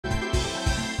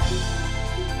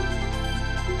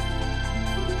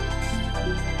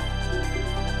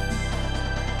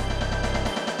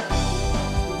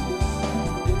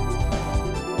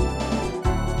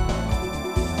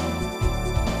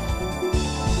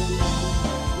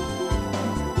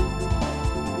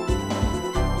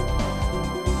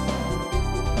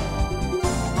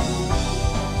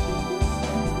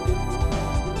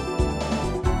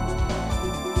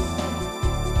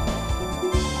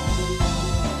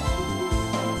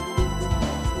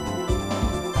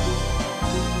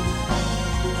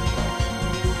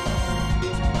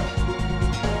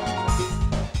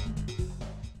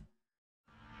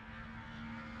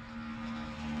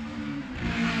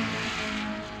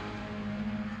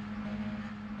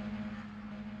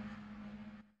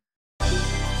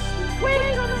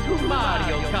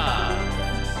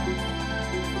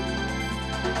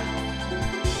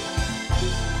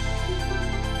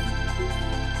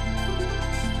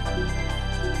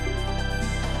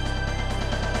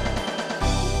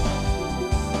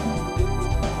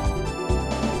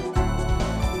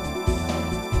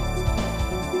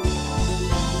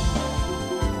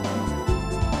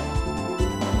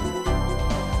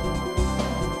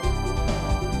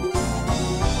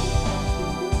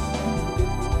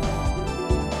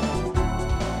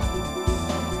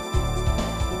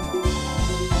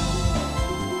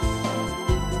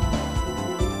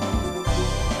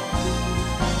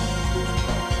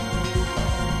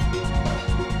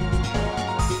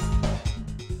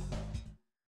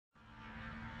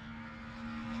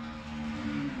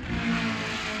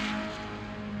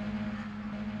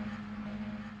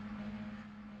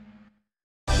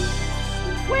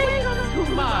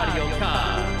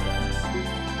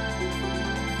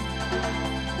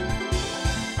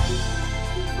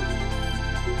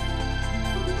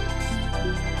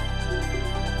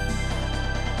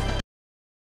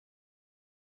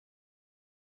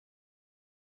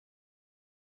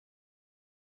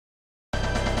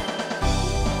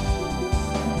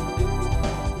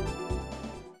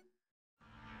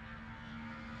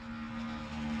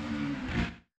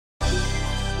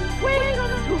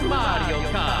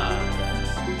card.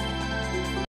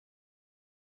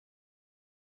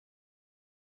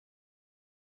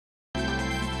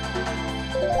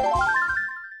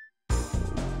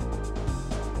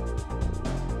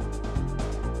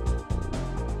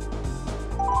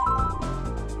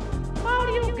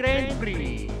 Mario Grand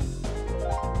Prix.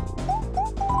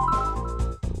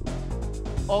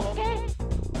 Okay.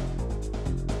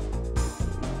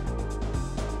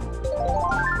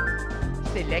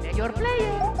 Select your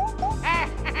player.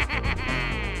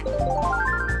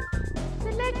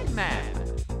 Select map.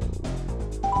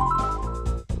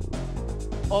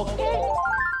 Okay.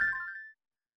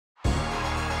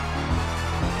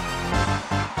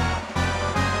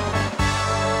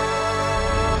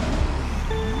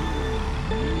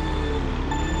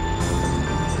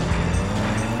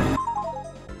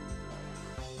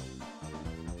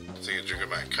 Take a drink of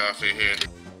my coffee here.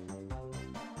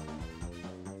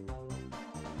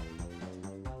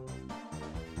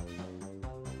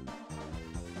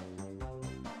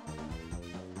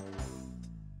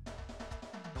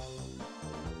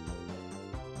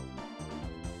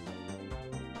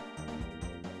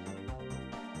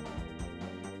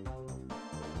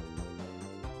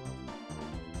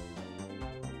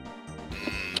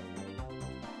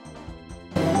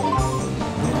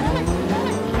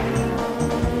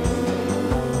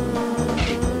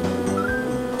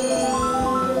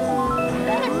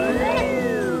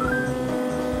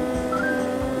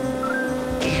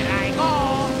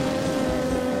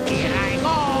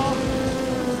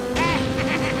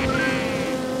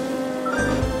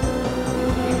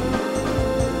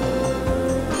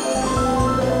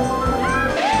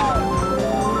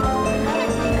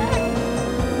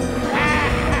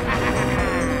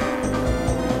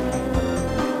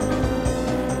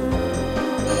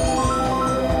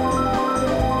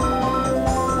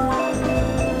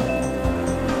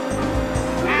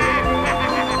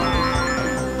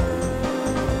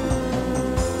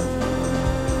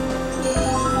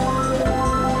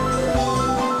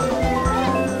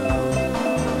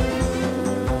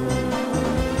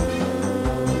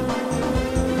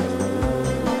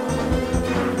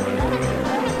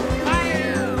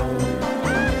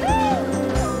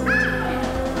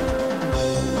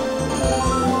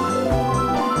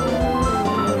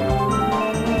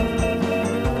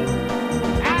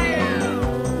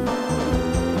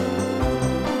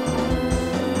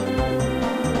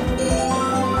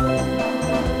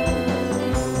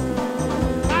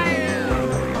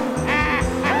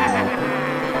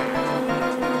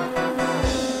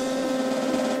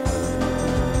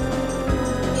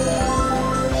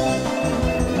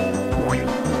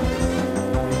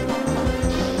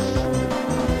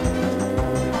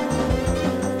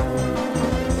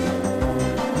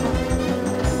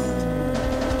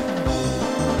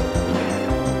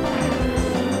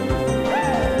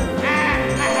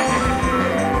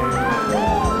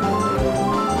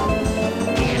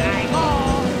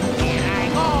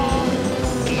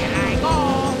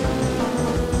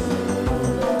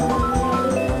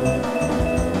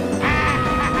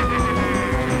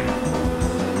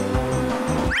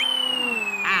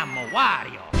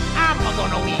 Wario, I'm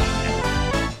gonna win.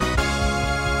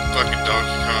 Fucking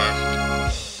Donkey Kong.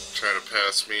 Trying to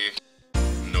pass me.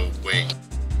 No way.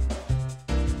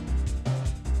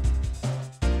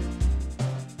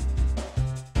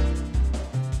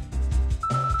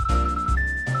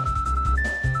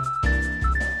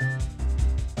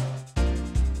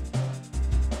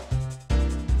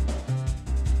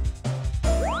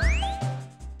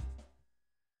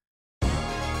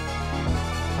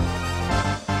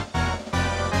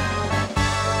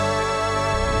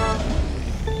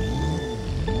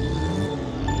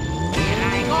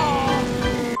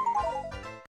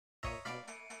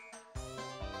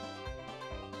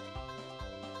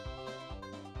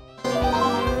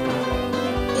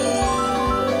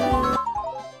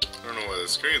 The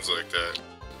screen's like that.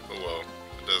 Oh well,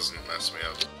 it doesn't mess me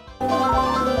up.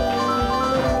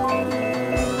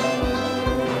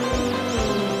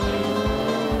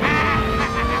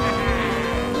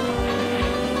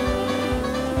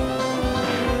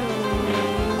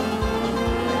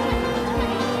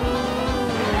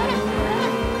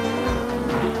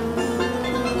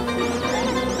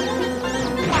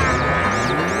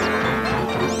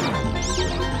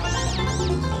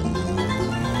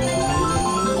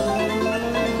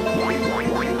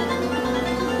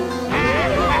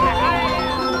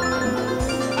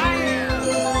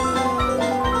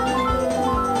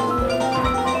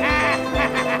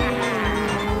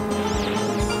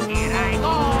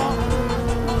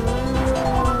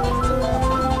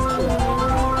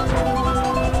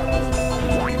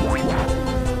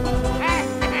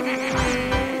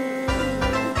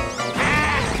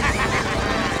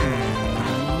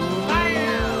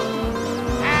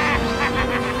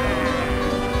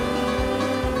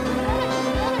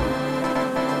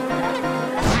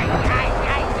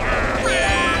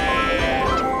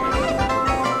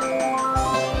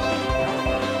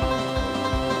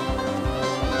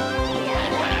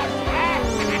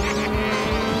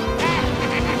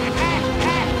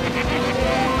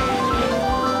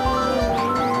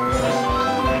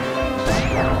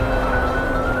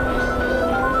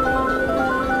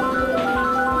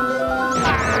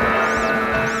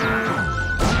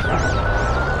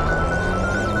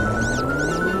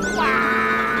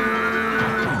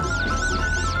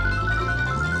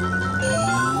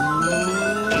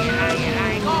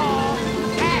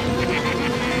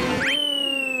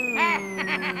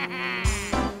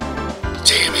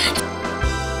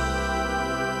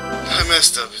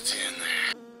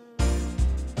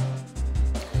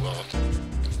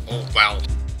 Oh, wow.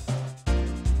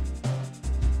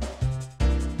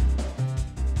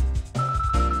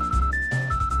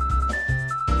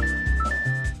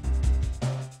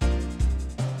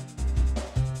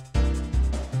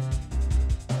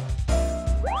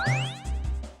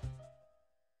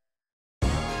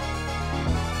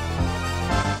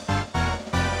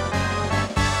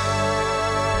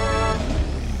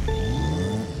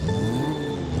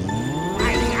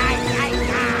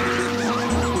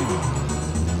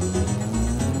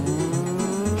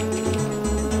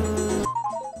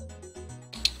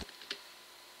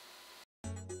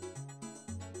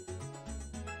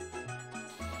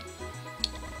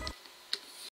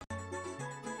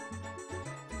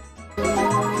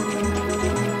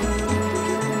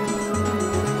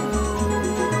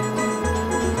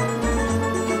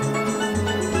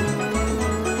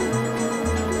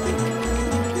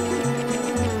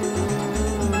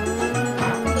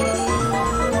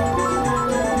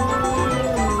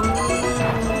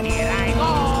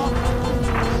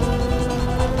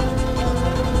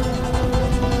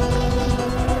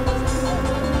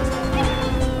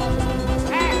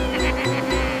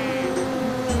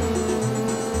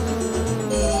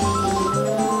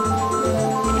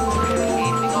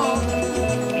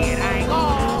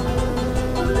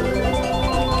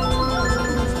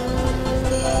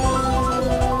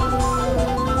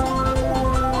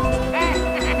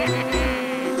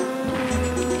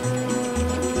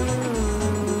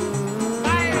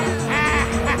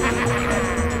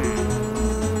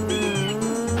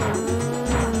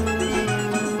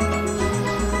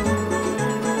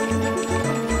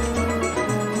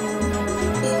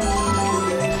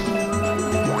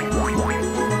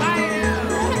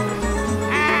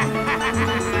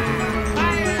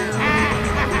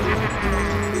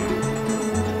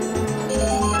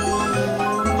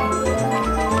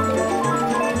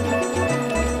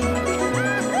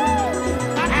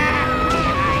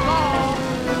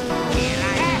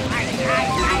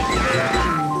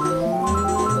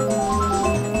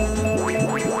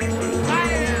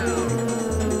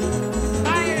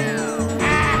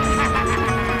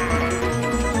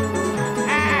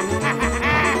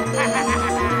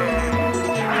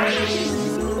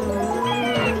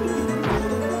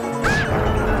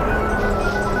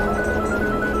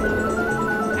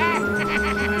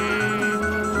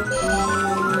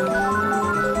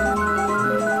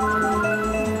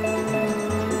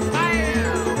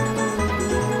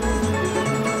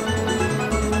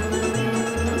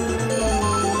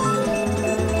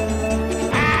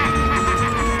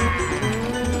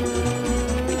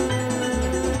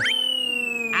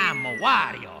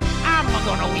 Wario. I'm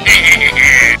gonna win.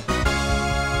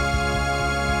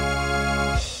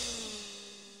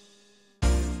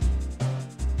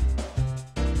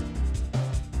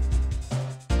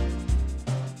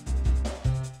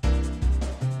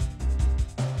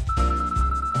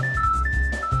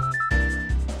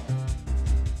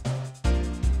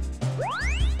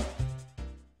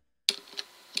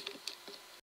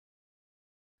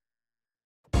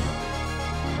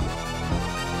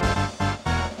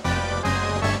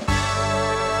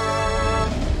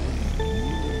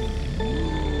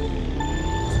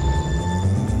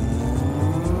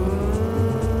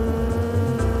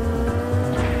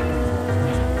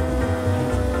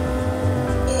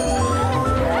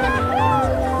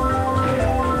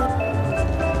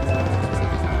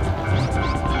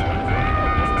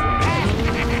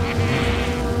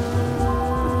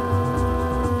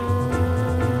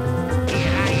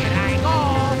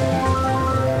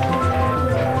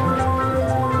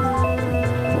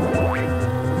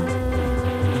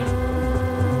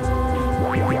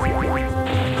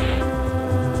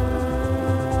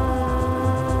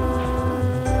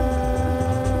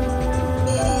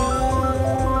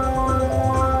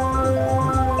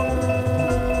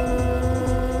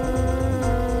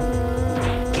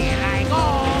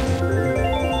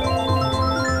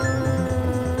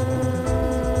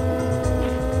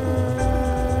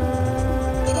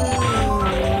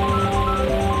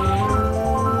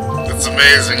 That's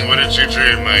amazing. What did you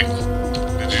dream, Mike?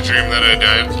 Did you dream that I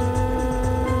died?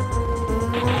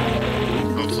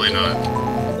 Hopefully not.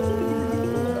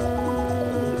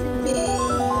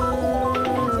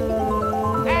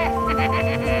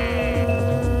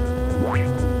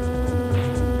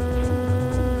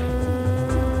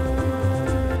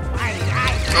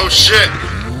 Oh shit!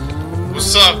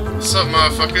 What's up? What's up,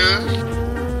 motherfucker?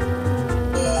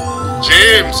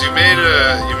 James, you made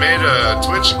a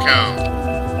Twitch account.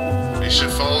 You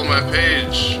should follow my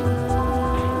page,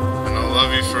 and I'll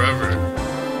love you forever.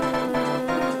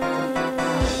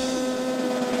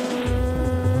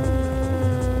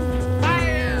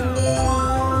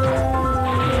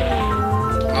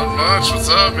 much. What's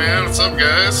up, man? What's up,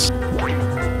 guys?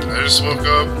 I just woke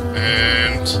up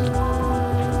and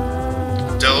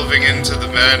delving into the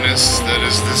madness that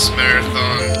is this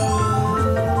marathon.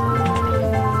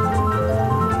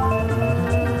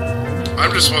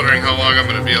 I'm just wondering how long I'm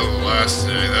going to be able to last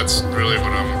today. That's really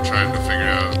what I'm trying to figure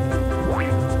out.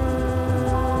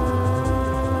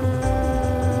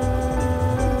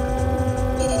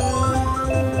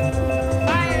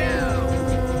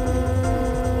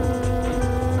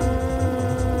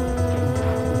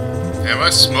 Damn, I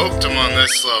smoked him on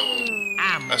this level.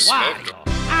 I smoked him.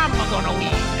 I'm gonna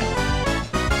win.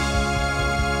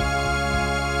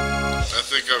 I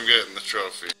think I'm getting the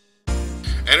trophy.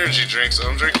 Energy drinks.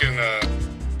 I'm drinking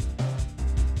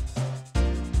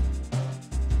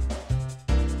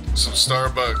some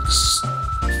Starbucks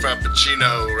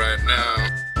Frappuccino right now.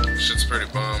 Shit's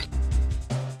pretty bomb.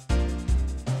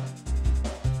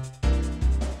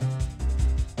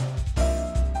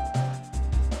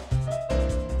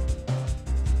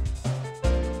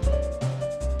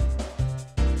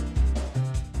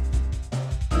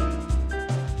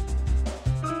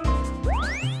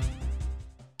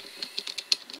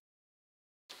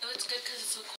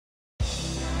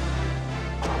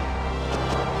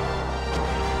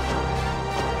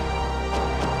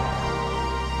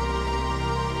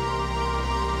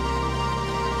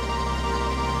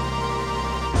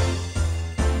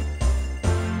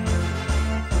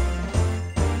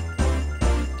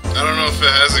 I don't know if it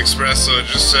has espresso, it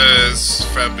just says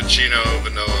Frappuccino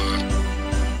vanilla,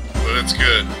 but it's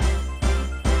good.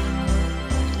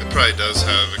 It probably does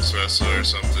have espresso or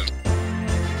something.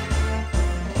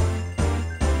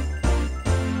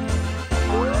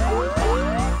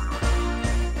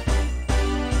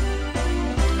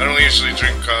 I don't usually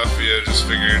drink coffee, I just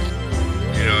figured,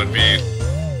 you know, it'd be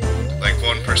like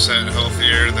 1%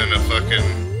 healthier than a fucking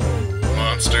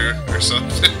monster or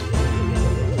something.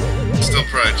 Still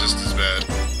probably just as bad,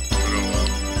 but oh well.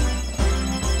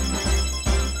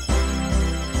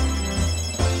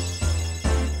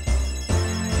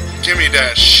 Give me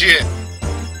that shit,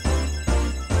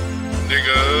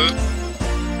 nigga.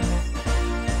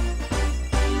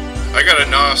 I got a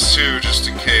NOS too, just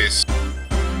in case.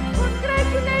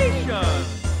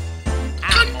 Congratulations!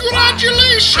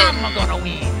 Congratulations! I'm gonna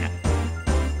win.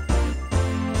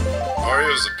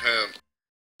 Mario's a pimp.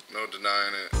 No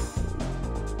denying it.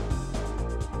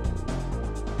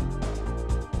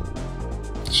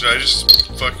 Should I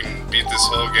just fucking beat this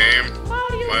whole game?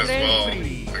 Might as well.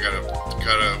 I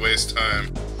gotta waste time.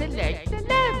 Select the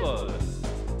level.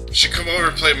 You should come over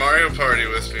and play Mario Party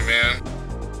with me, man.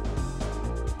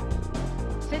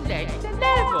 Select the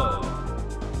level.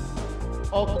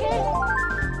 Okay.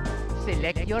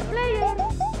 Select your player.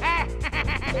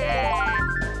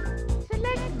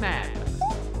 Select map.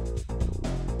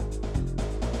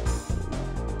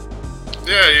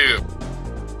 Yeah, you.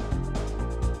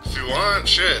 If you want,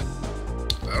 shit.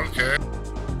 I don't care.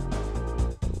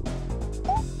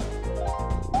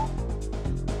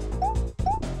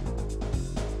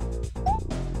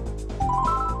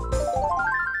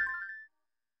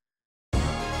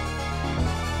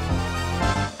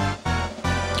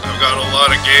 I've got a lot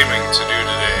of gaming to do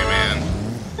today, man.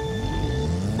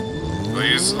 I'll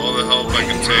use all the help I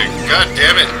can take. God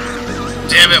damn it!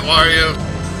 Damn it, Wario!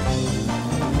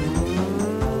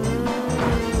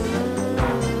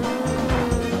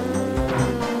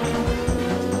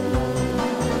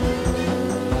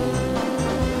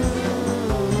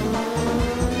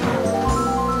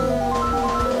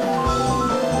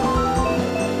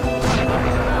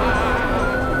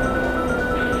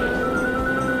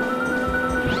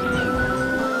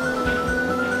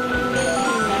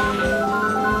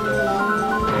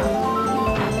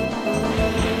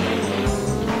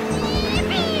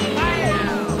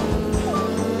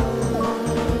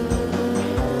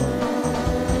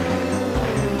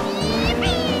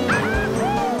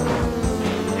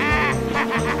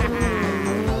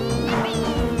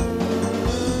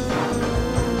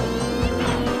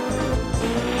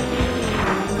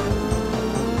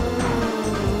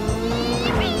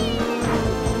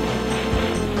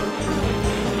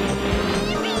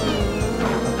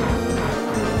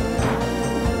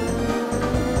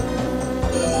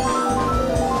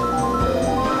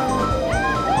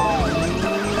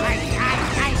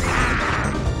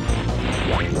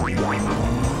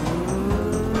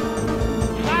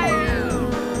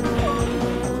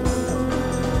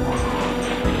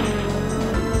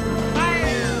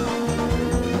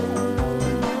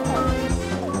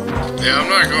 Yeah, I'm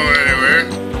not going anywhere.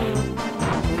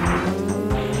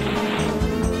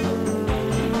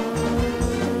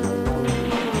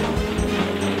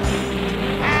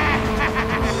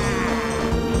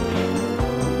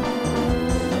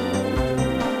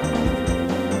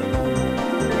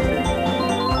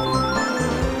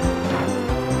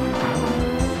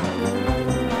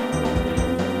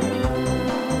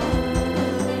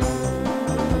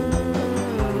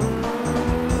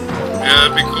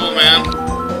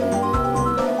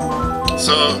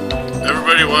 So,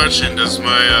 everybody watching, does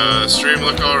my stream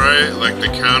look alright? Like the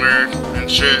counter and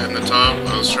shit in the top?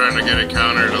 I was trying to get a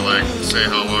counter to like say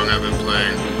how long I've been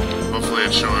playing. Hopefully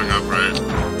it's showing up right.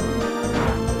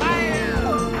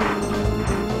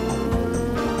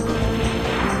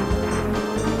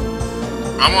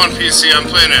 I'm on PC, I'm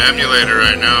playing an emulator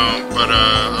right now, but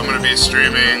I'm gonna be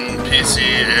streaming PC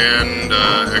and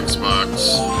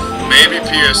Xbox. Maybe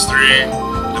PS3.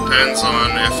 Depends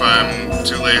on if I'm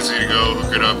too lazy to go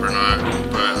hook it up or not,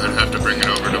 but I'd have to bring it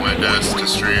over to my desk to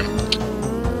stream.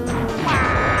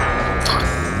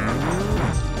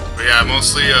 But yeah,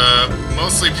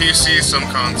 mostly PC, some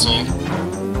console.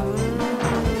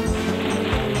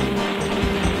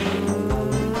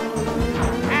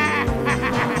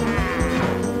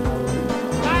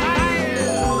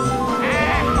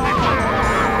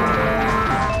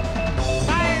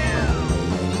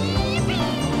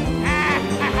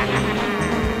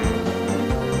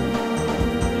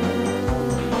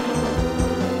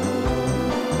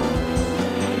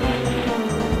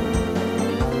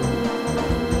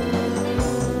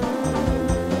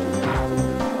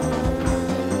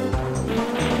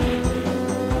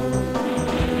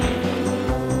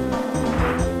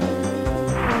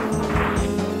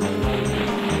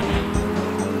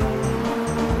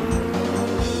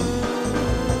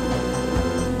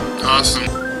 Awesome.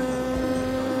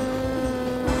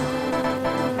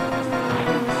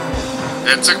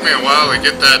 It took me a while to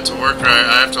get that to work right.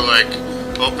 I have to like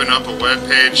open up a web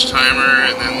page timer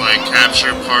and then like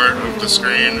capture part of the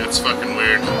screen. It's fucking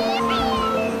weird.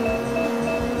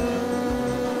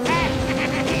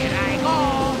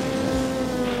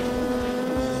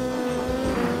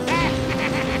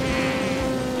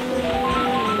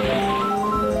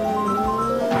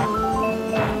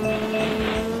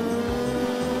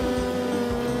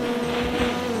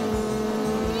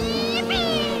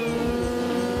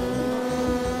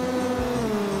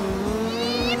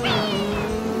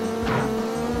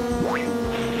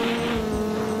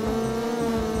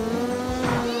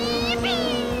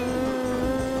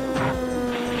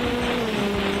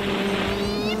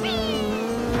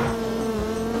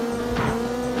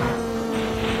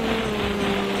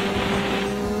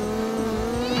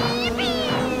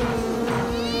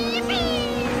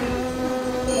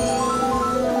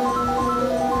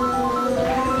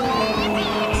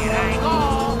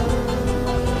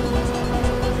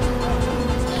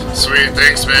 Sweet,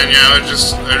 thanks man. Yeah, I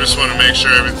just want to make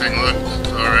sure everything looked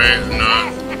alright and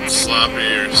not sloppy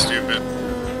or stupid.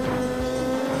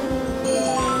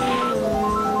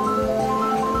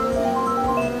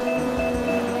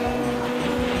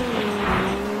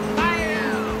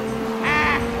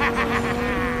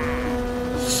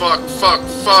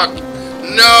 Fuck.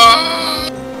 No!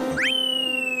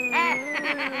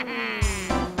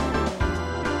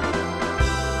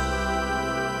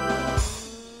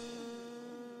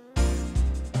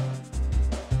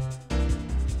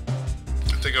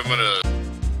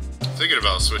 I'm thinking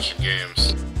about switching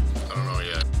games. I don't know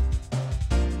yet.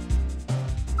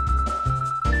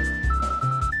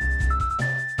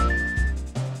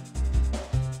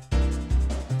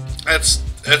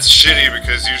 That's shitty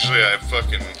because usually I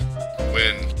fucking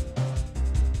win.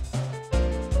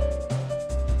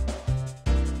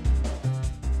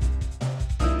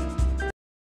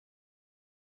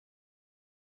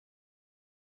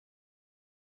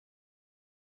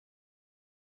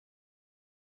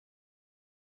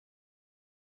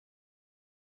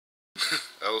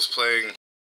 I was playing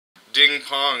Ding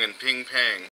Pong and Ping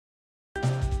Pang.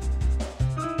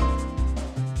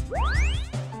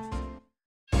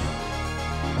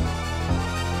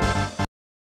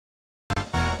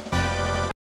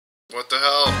 What the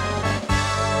hell?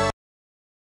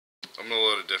 I'm gonna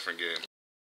load a different game.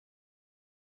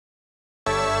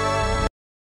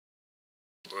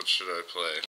 What should I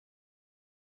play?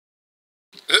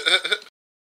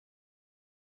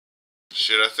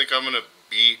 Shit, I think I'm gonna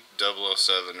beat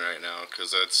 007 right now,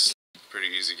 because that's a pretty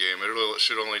easy game. It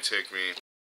should only take me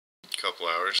a couple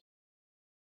hours.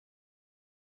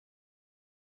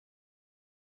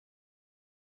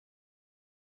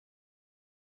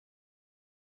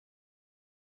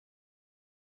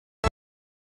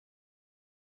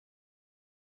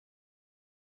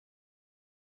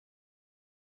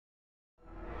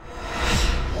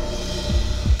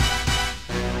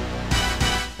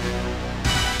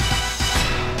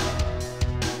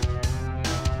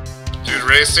 Dude,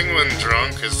 racing when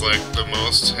drunk is like the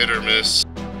most hit or miss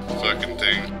fucking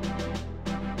thing.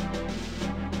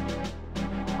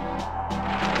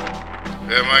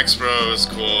 Yeah, Mike's bro is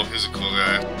cool. He's a cool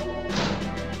guy.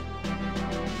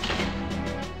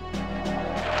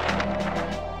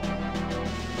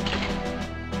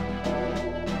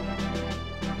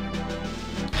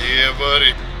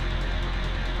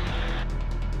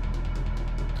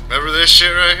 Remember this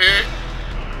shit right here?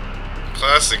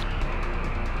 Classic.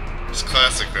 It's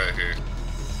classic right here.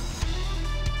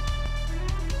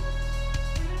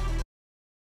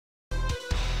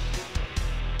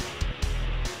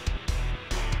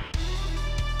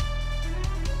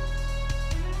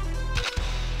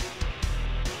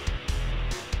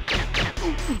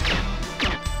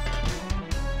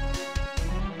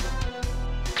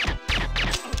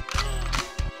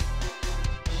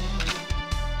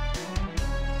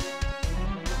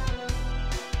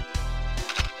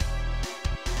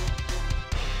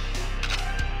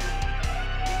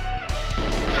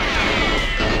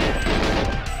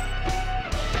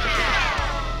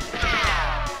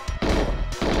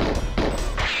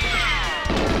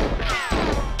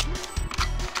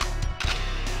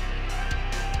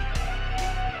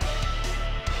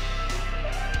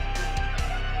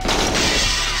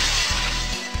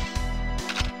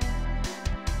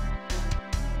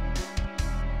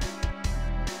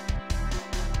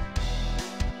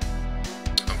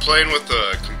 Playing with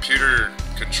the computer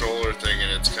controller thing, and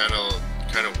it's kind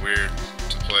of weird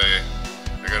to play.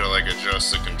 I gotta like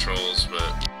adjust the controls,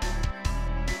 but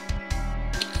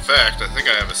in fact, I think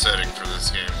I have a setting for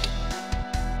this game.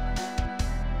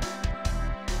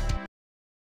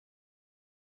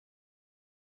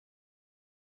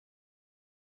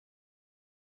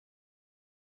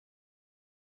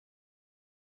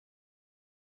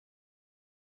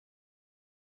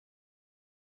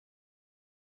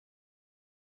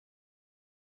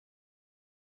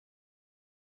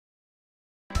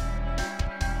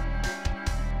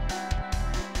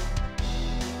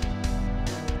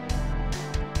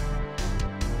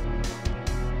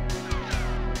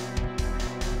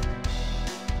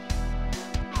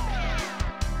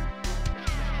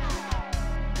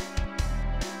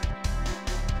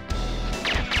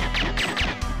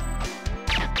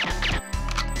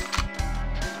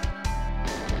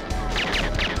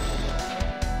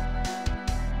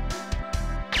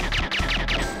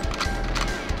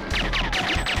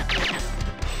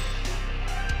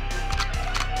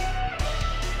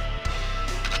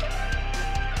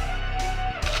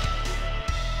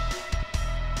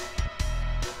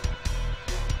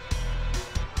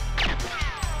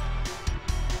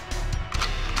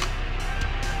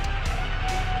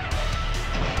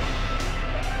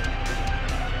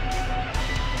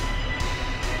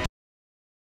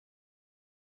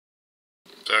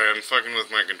 Sorry, I'm fucking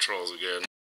with my controls again,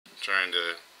 trying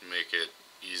to make it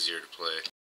easier to play.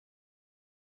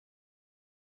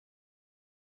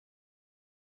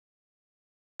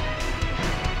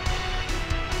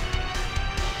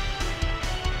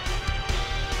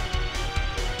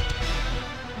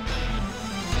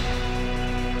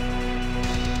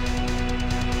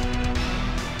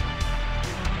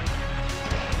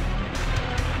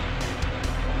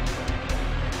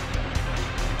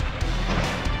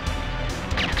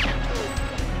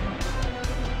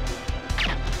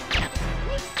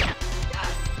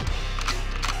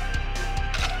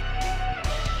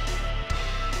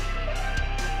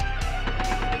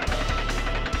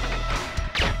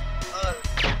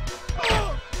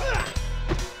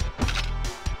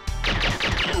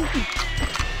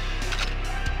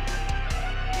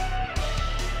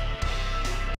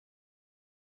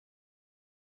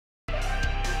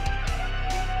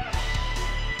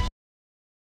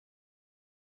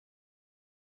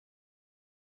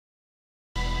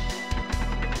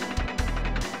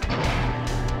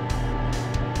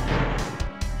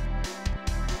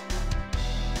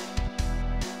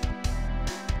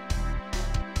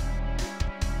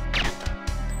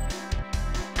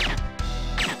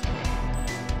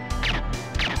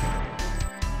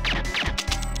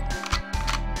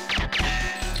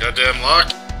 Goddamn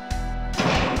lock.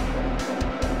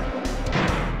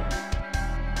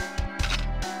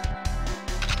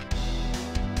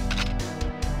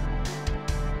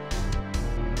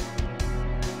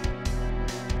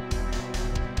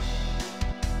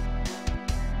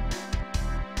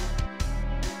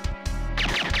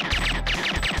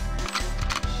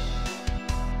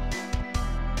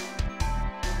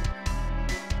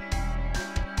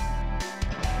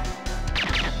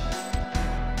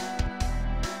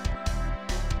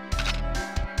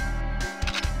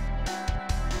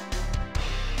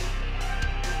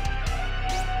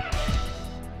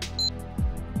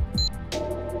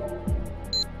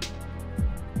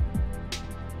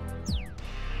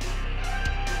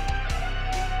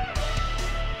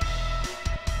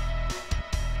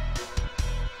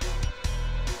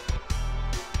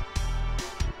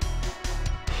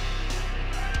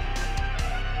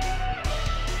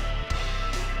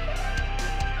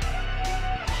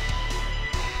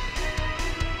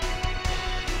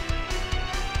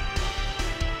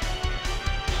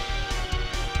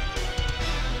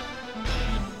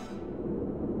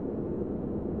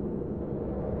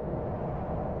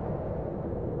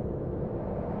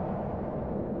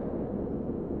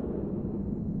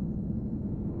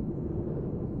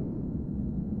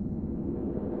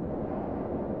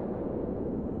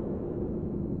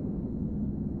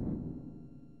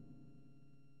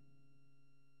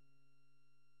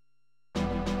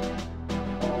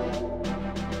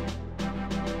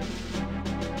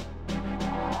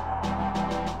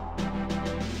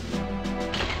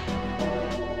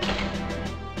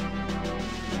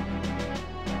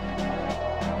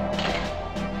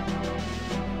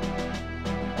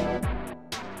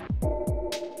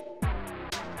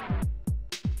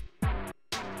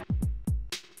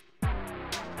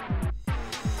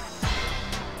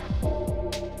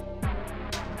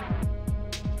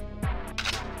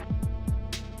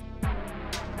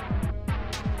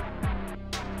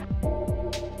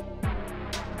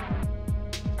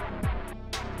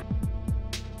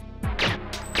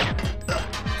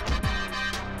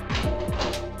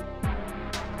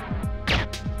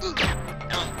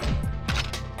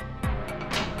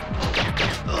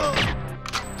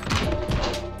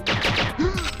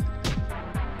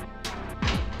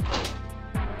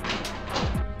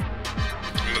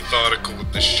 methodical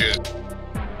with this shit.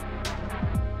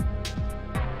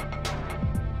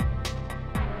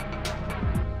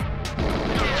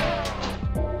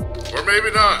 Or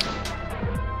maybe not.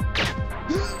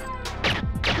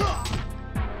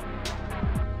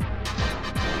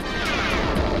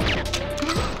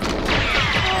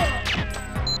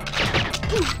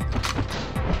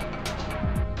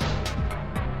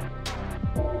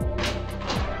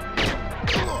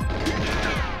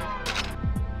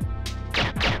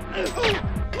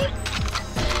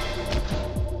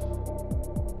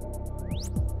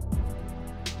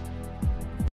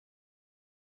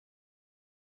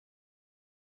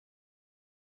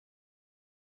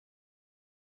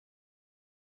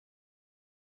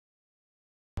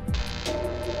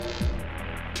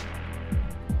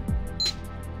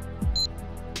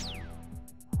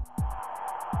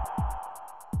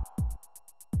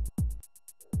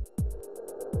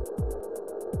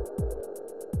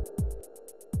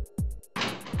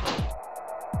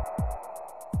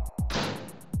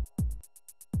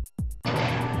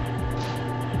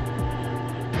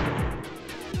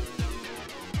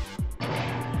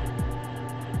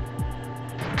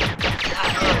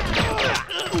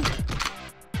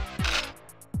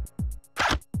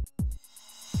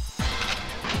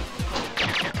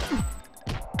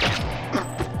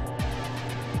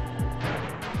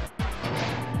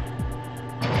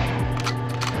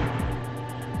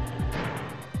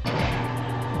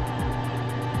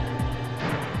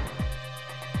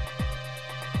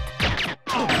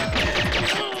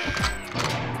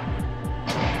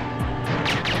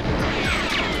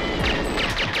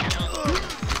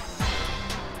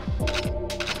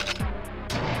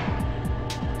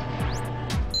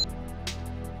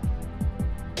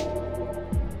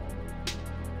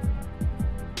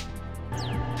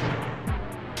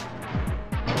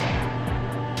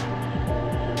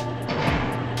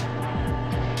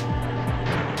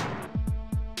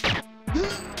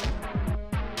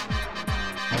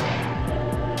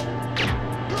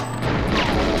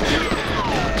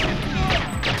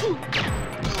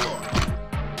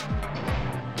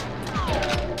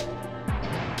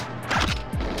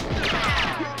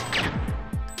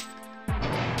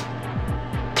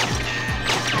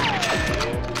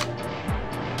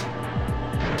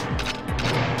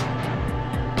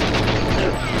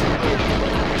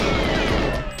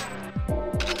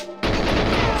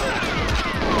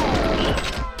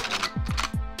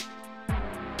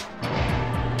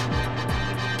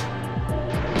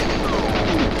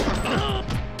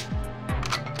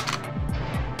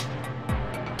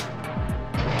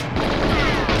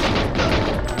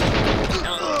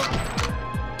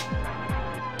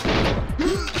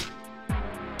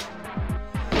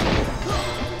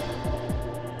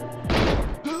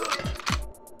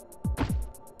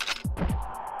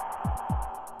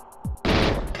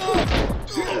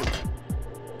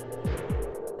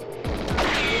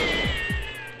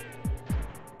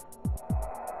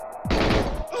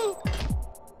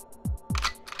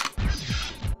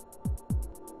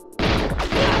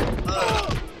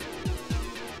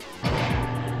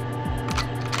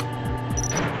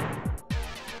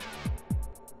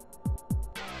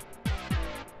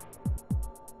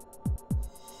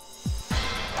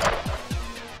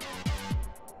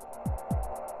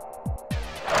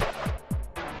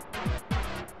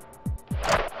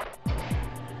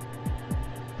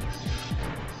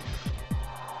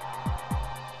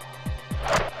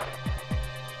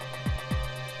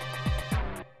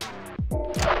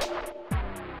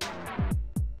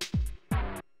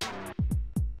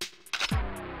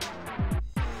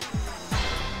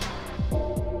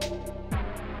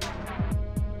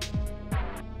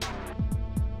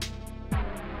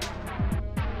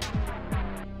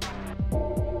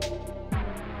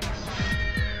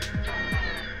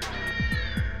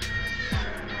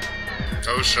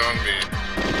 Oh, Sean B.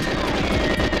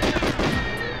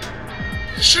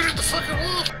 Just shoot at the fucking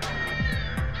wall!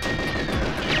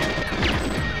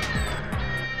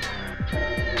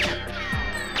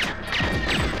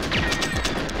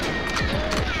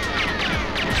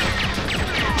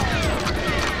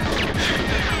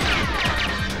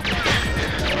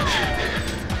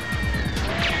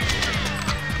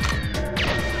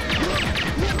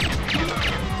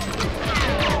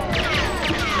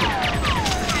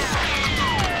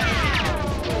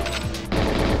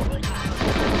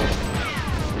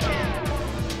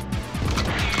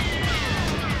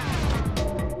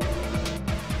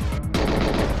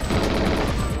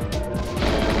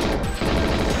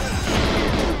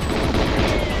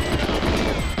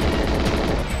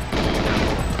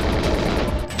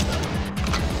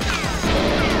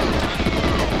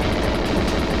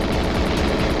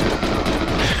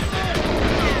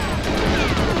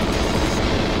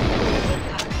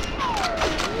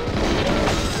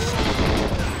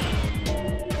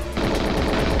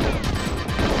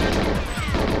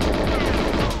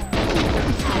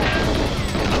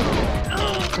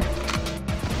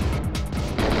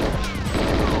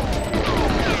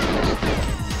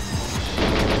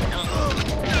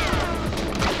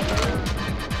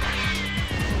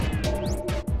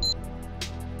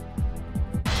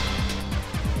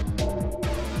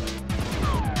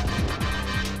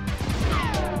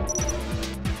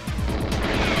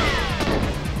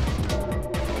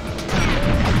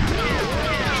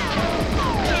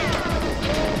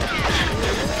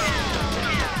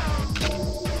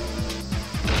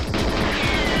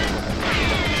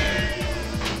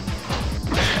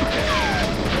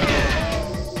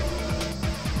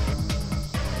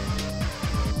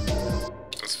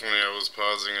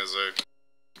 as I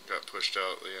got pushed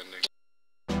out at the ending.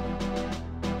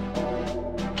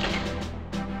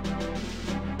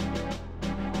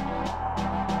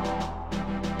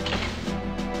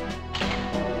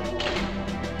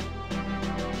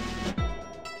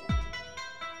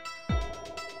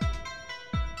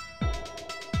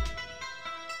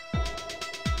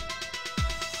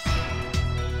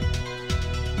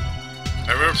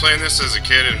 I remember playing this as a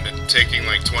kid and taking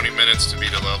like 20 minutes to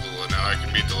beat a level, and now I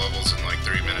can beat the levels in like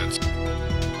 3 minutes.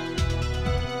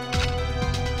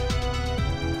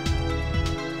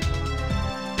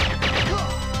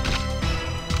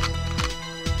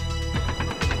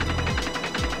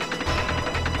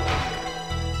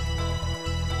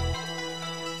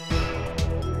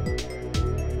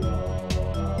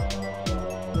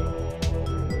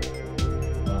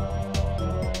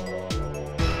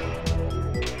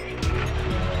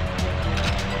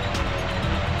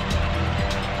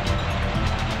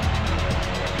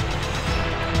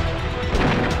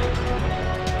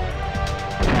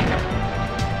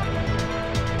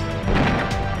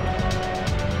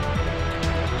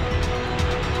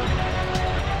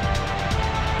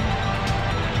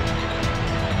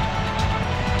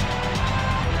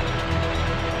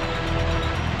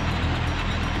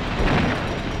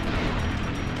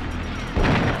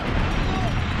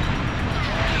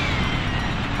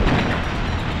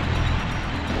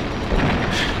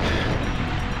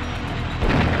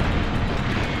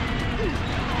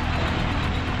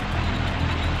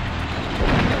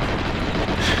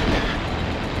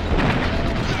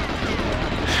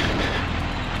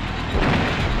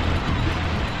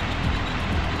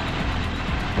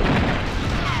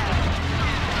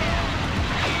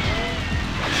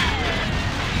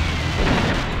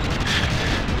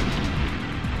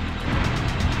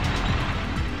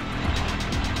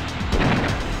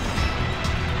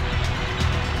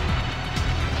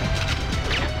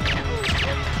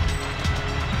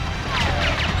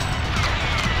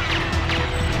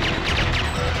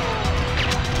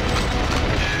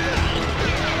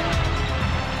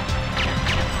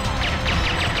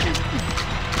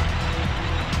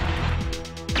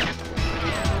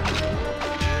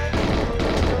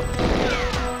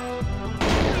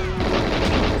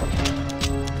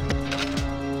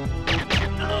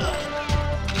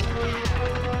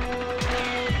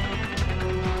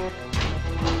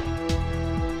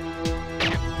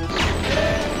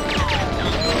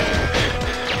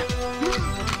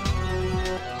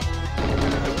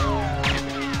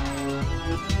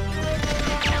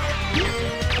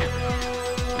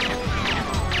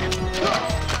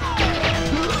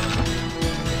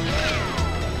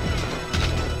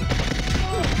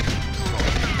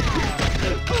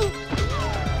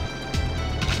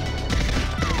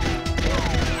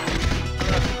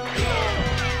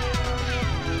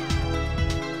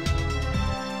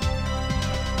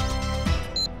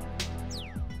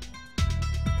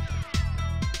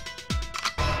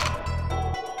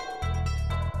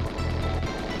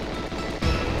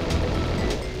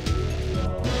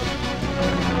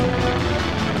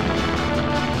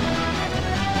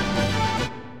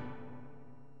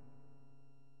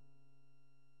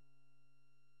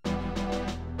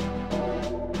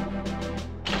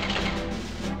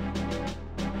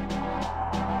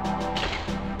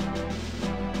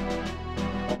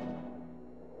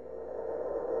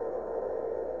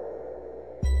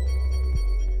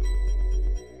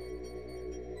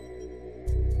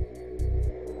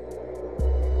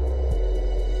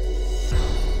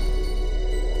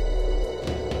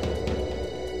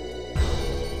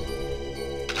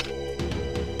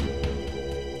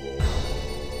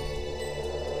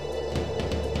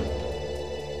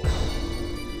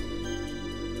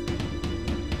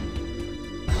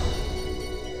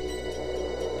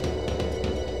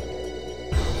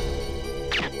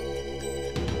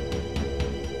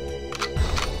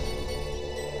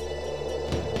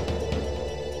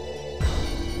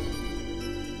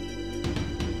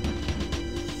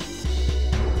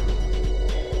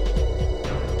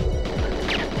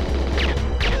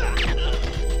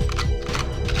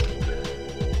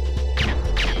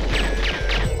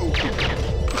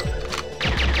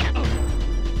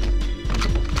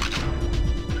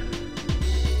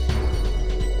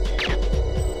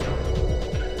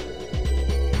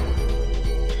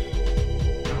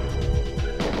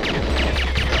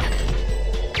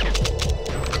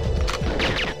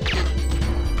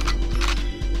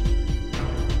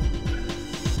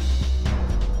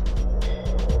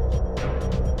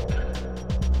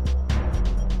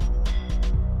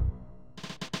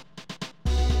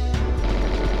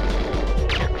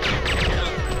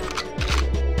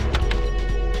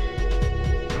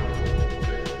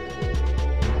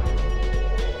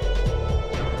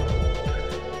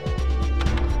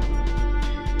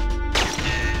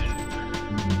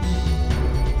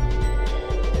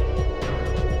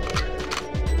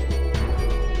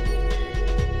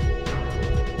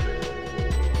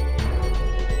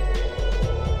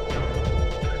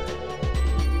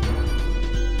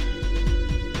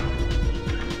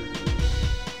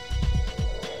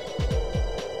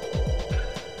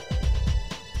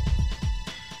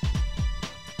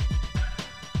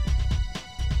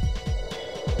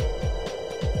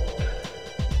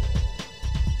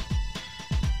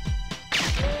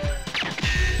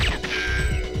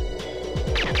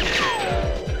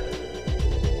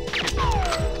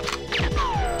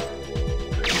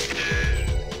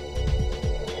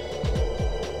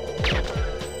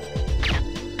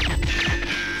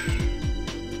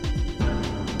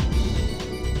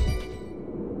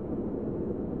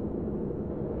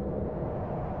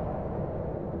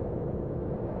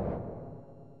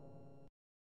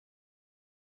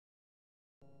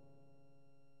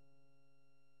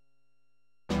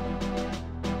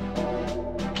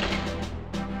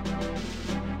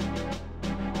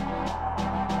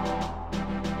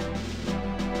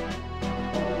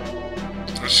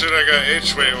 shit, I got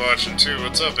H-Way watching too.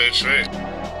 What's up, H-Way?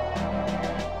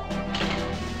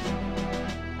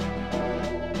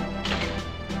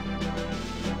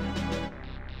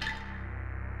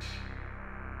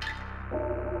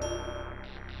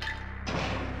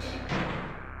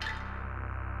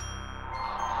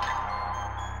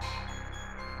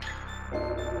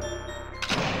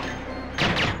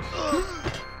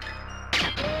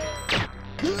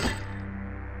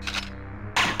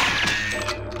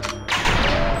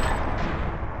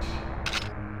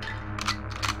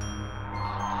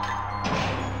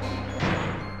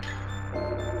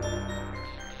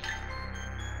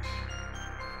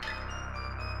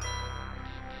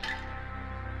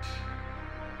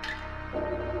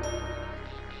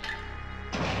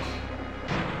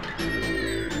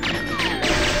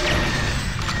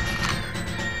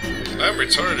 I'm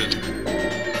retarded.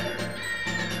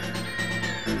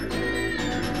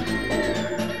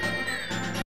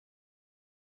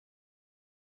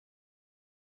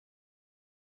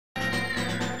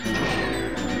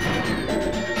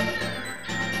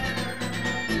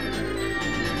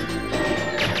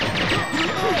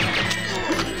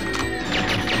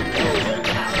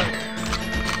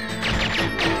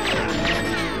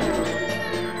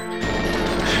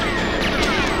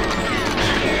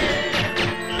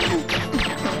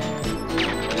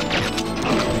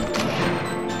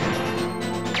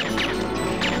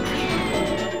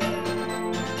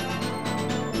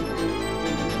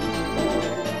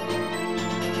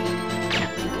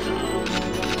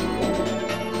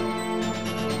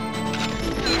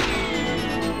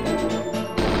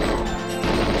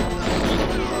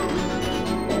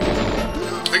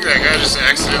 I think that guy just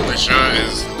accidentally shot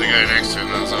the guy next to him.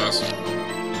 That was awesome.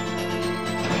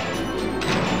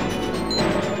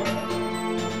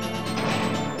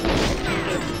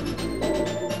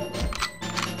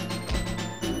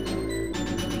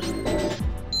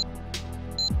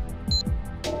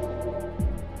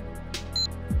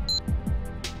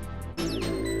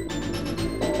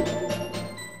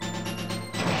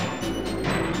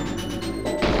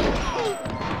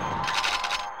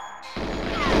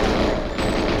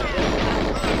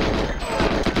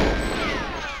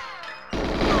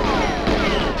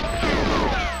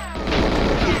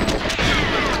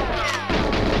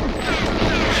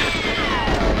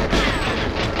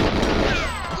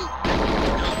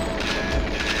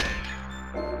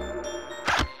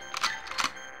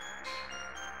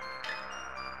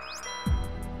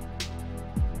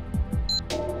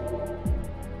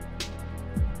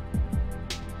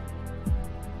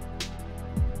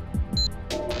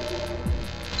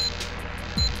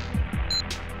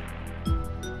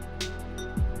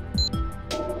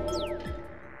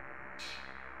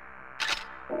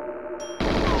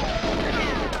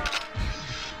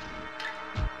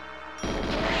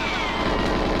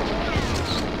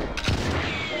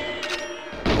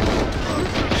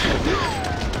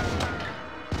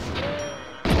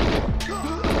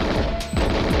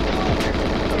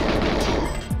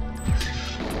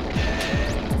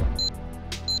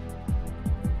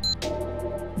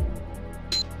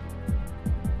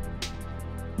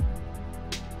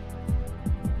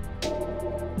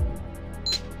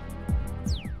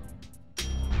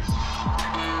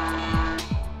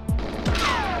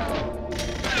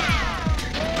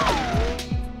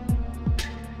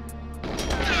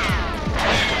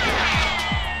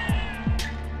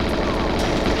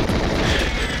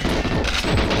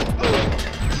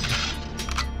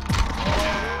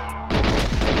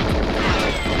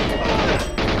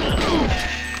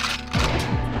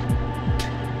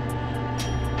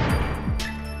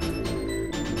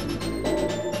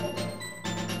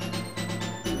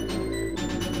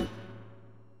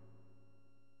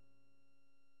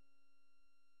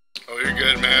 Oh, you're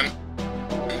good, man.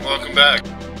 Welcome back.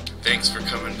 Thanks for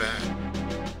coming back.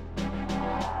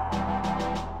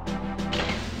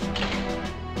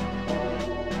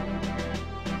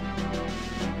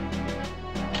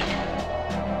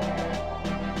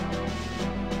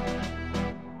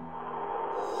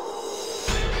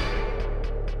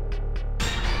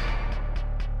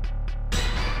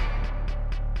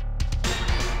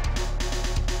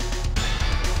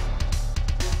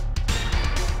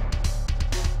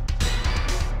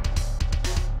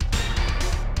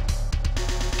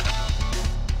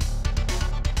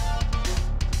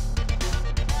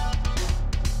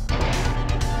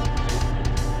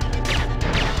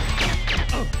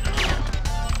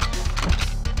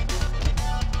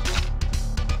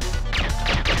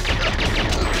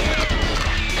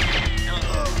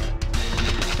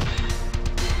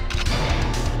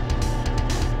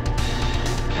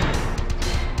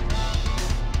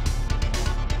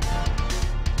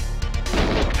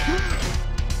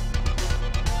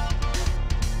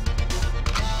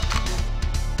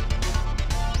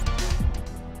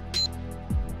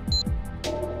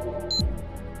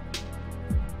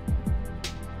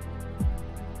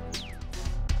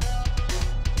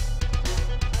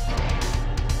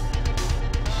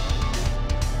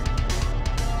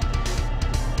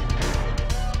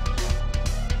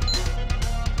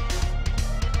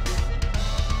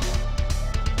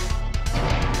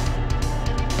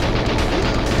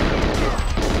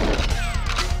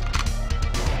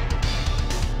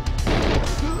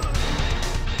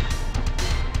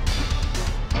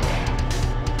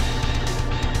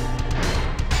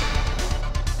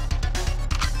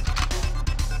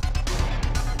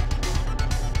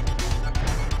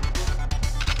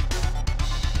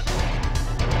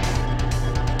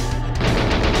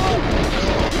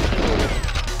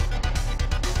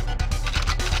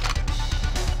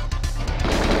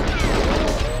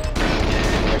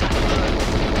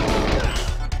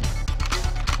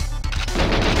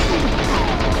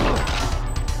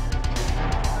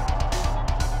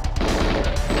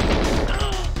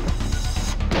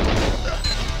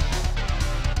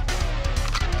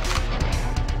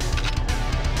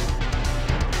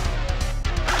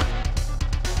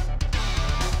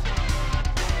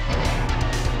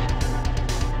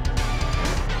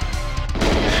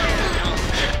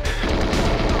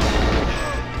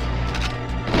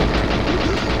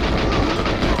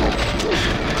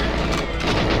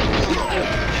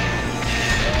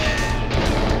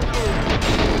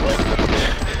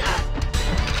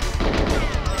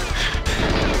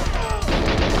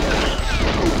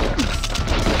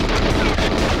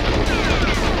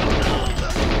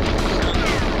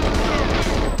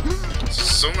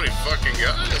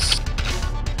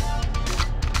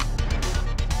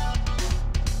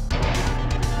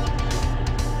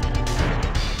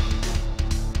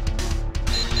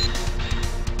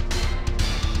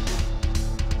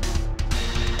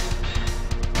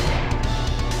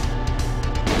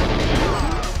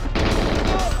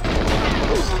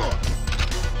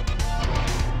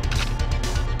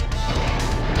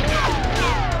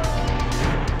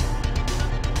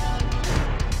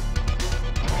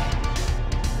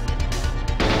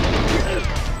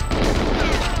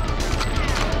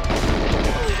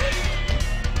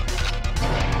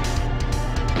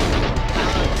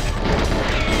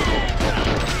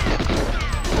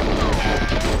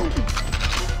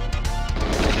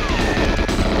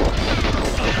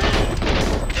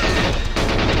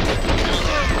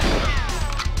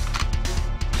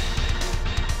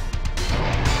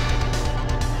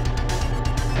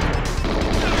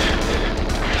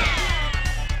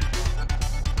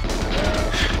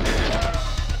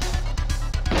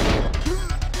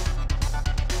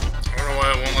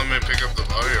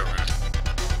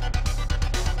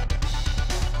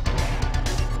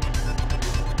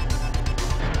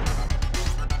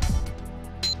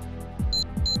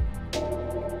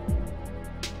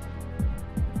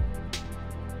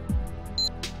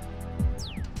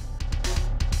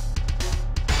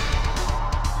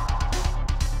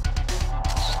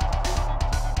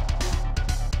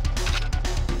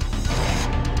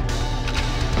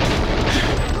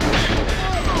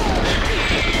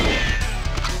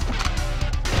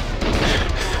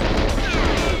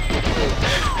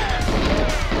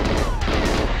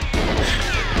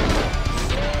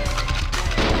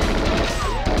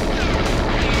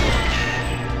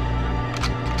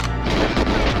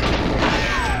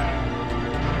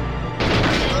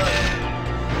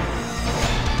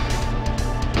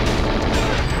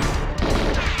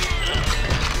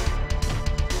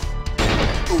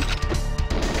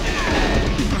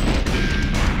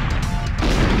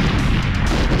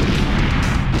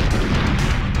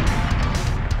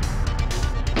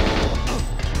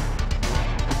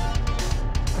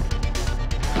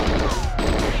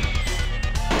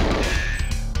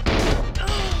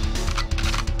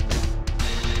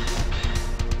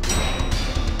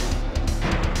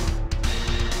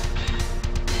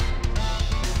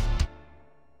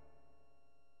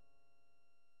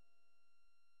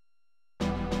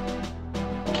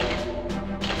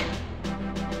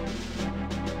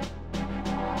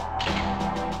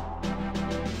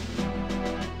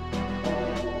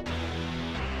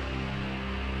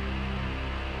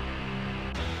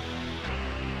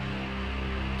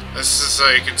 This is how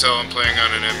you can tell I'm playing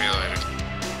on an emulator.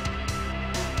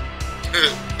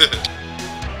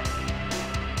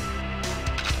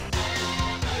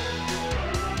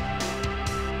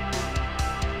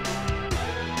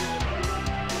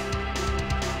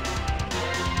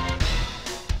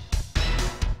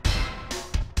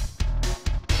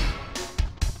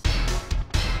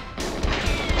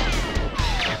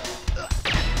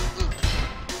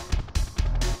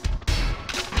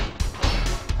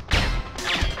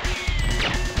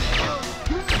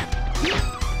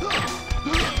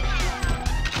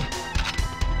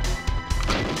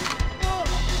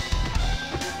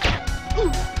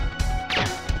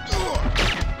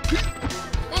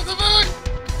 What the fuck?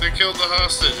 They killed the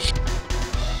hostage.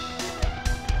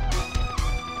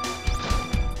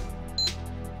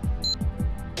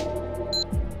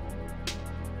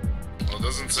 Well, it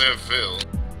doesn't say it failed.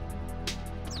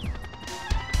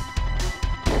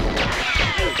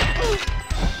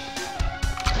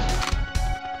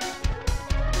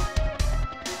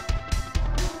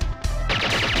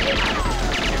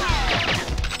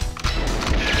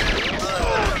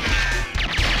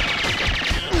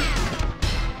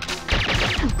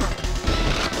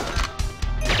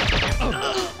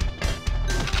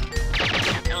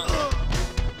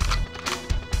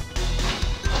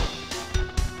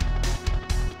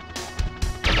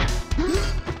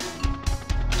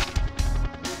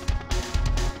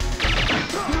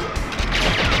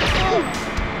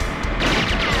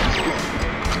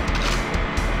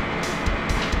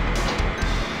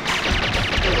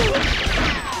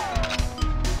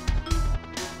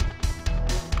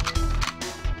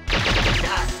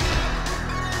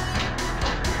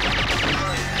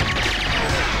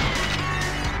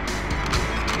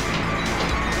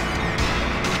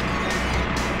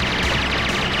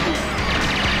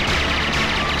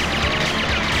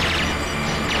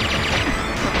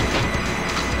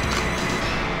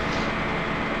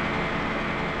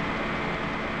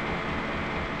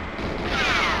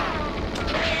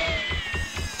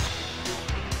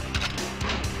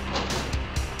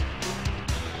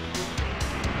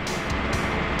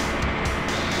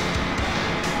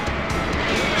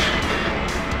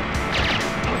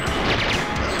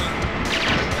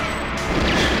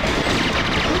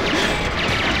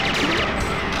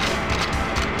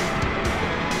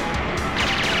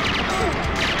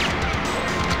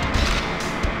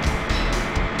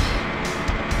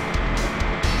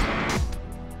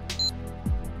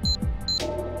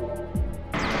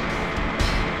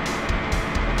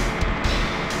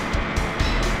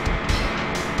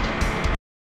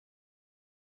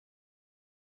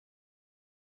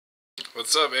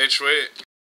 What's up, H-Wait?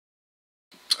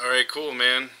 Alright, cool,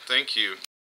 man. Thank you.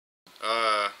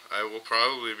 I will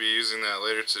probably be using that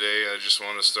later today. I just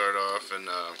want to start off and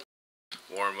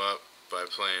warm up by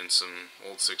playing some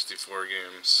old 64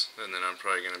 games, and then I'm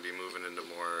probably going to be moving into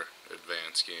more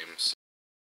advanced games.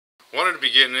 Wanted to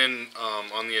be getting in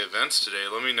on the events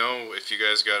today. Let me know if you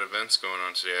guys got events going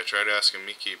on today. I tried asking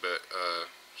Miki, but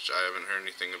I haven't heard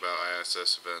anything about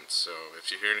ISS events, so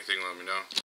if you hear anything, let me know.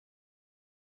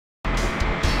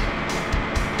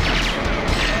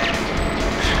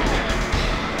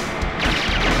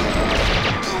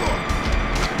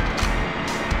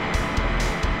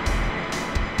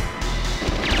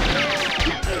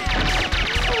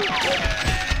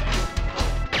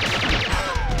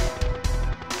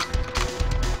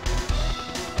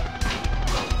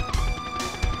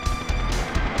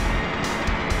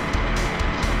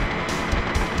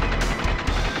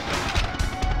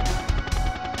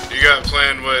 You got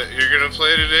planned what you're gonna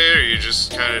play today, or are you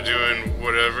just kind of doing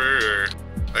whatever? Or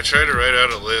I try to write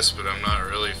out a list, but I'm not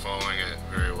really following it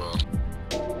very well.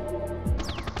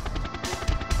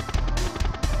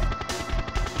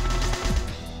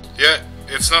 Yeah,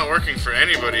 it's not working for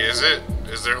anybody, is it?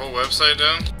 Is their whole website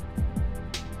down?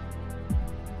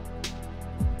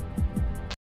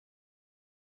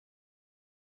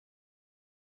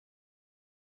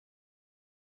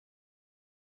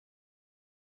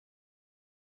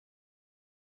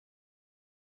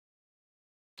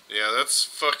 Yeah, that's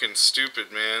fucking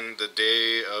stupid, man. The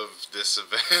day of this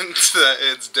event that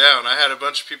it's down. I had a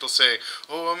bunch of people say,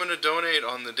 "Oh, I'm gonna donate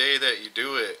on the day that you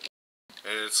do it,"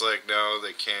 and it's like, no,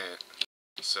 they can't.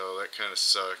 So that kind of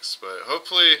sucks. But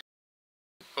hopefully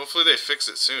they fix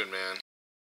it soon, man.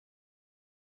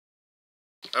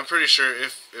 I'm pretty sure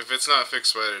if it's not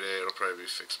fixed by today, it'll probably be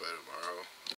fixed by tomorrow.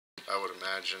 I would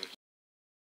imagine.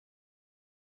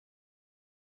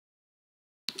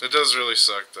 It does really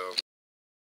suck though.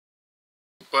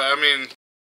 But I mean,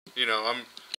 you know, I'm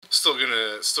still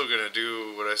gonna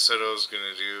do what I said I was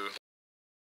gonna do.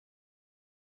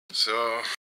 So,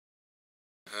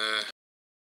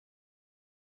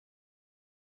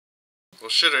 Well,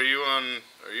 shit. Are you on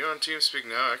TeamSpeak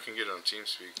now? I can get on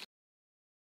TeamSpeak.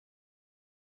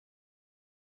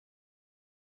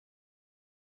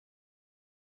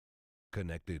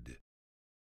 Connected.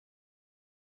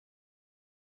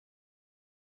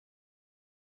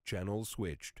 Channel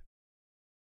switched.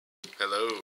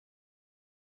 Hello.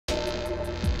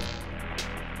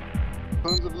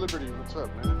 Sons of Liberty, what's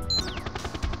up, man?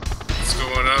 What's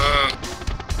going on?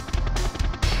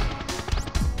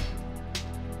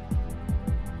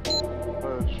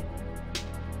 Fudge.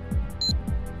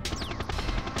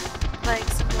 Like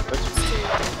some water too.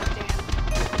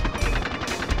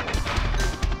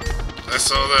 I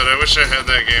saw that. I wish I had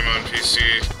that game on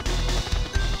PC.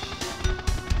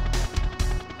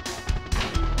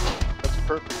 That's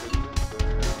perfect, isn't it?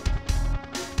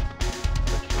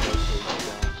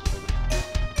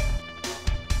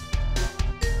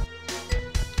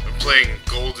 I'm playing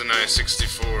GoldenEye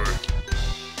 64.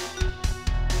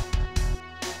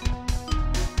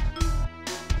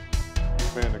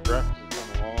 Man, the graphics have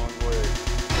come a long way.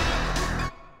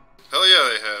 Hell yeah,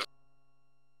 they have.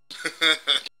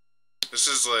 This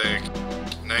is like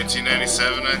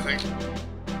 1997, I think.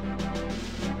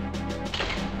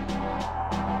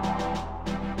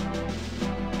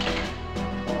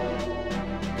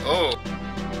 Oh,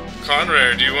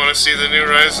 Conrad, do you want to see the new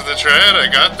Rise of the Triad? I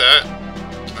got that.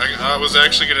 I was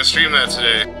actually going to stream that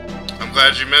today. I'm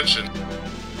glad you mentioned.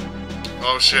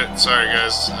 Oh shit, sorry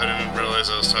guys. I didn't realize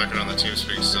I was talking on the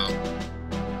TeamSpeak still.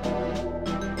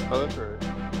 Oh, that's right.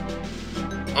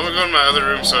 I'm gonna go in my other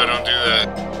room so I don't do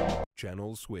that.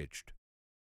 Channel switched.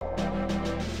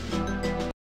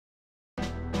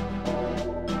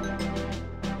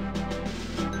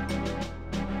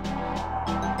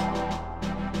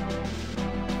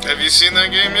 Have you seen that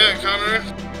game yet, Conrad?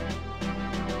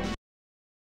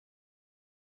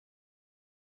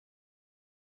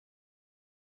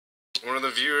 One of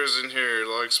the viewers in here,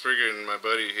 Log Spriggan, my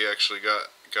buddy, he actually got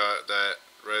that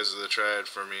Rise of the Triad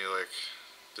for me like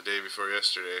the day before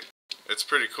yesterday. It's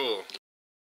pretty cool.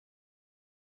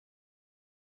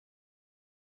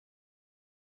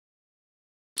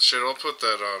 Shit, I'll put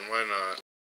that on, why not?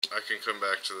 I can come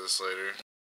back to this later.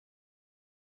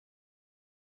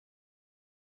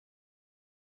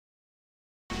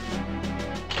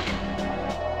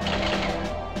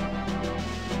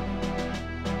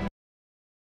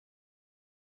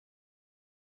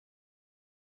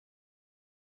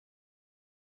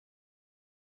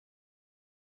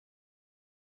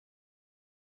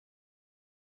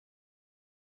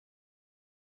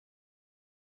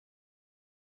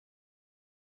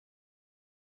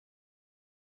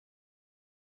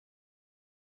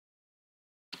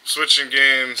 Switching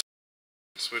games.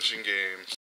 Switching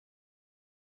games.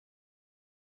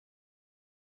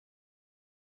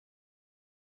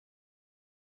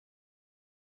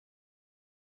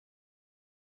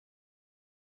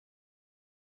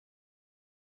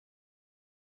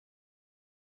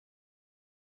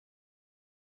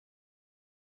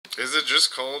 Is it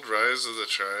just called Rise of the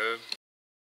Triad?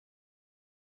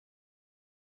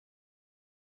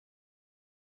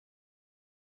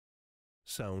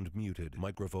 Sound muted.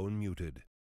 Microphone muted.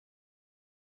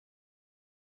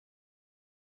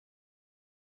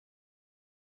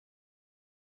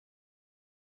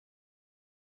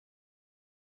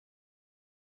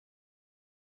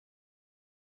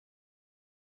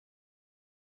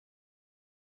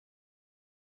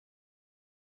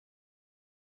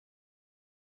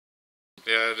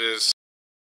 Yeah, it is.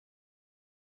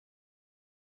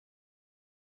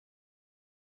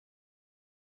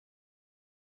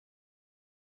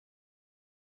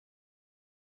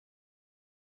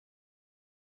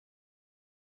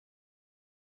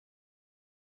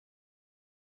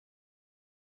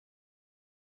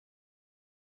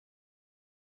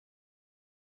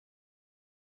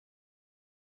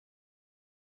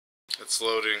 It's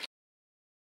loading.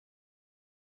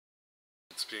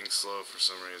 It's being slow for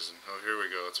some reason. Oh, here we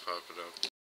go. It's popping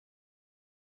up.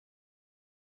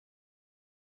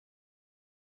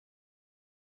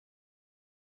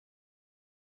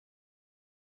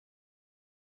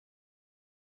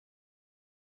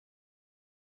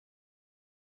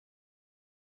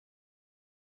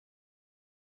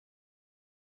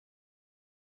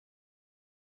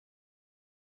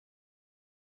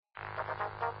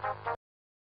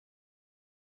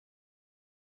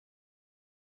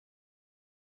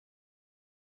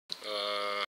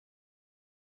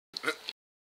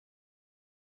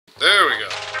 There we go.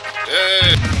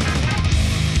 Yay!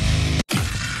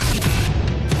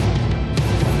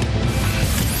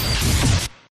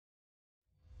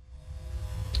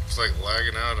 It's like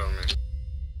lagging out on me.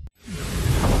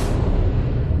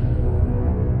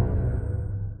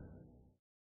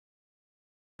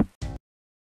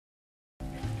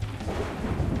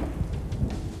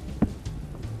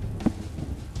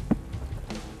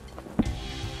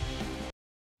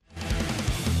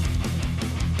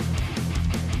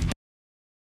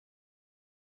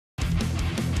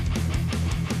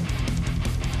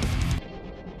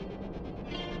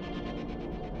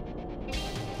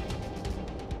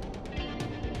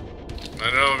 I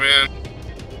know, man.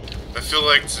 I feel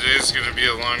like today's gonna be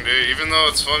a long day, even though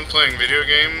it's fun playing video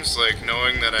games, like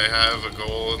knowing that I have a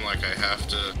goal and like I have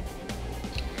to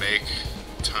make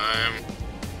time.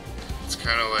 It's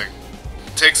kind of like,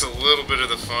 it takes a little bit of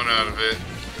the fun out of it,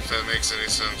 if that makes any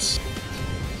sense.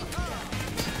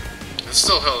 It's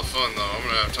still hella fun though, I'm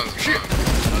gonna have tons of fun.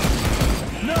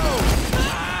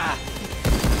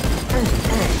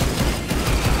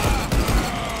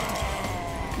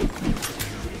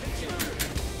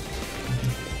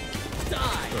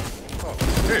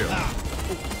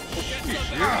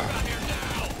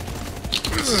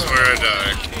 This is where I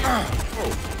die.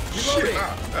 Shit.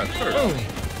 That hurt.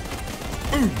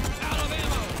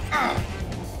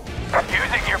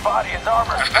 Using your body as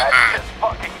armor, that's just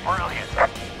fucking brilliant.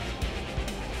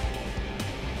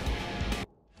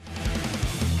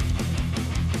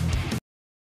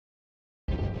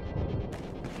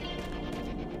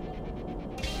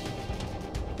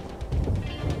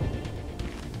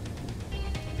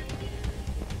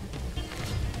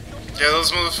 Yeah,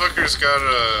 those motherfuckers got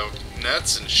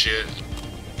nets and shit.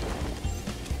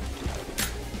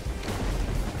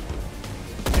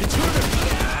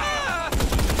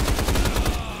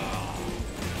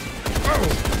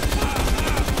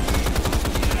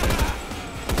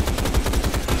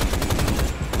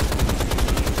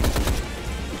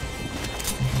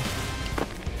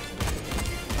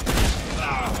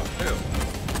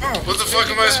 What the fuck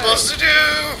am I supposed to do?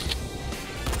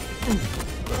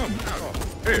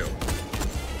 Hell.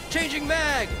 Changing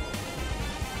mag!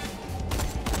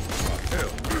 Hell.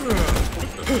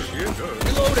 What the shit?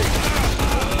 Reloading!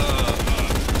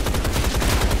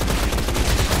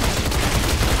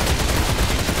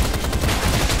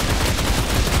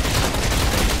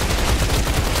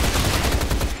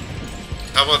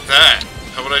 How about that?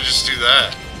 How about I just do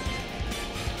that?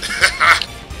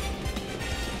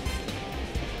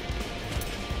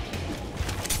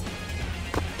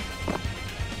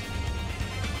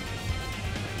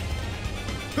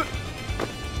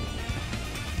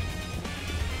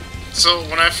 So,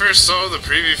 when I first saw the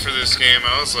preview for this game,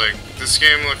 I was like, this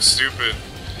game looks stupid.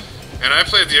 And I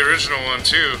played the original one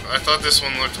too. I thought this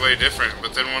one looked way different,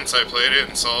 but then once I played it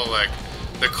and saw, like,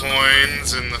 the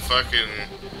coins and the fucking,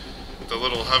 the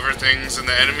little hover things and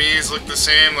the enemies look the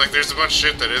same, like, there's a bunch of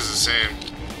shit that is the same.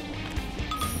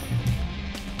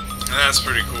 And that's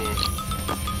pretty cool.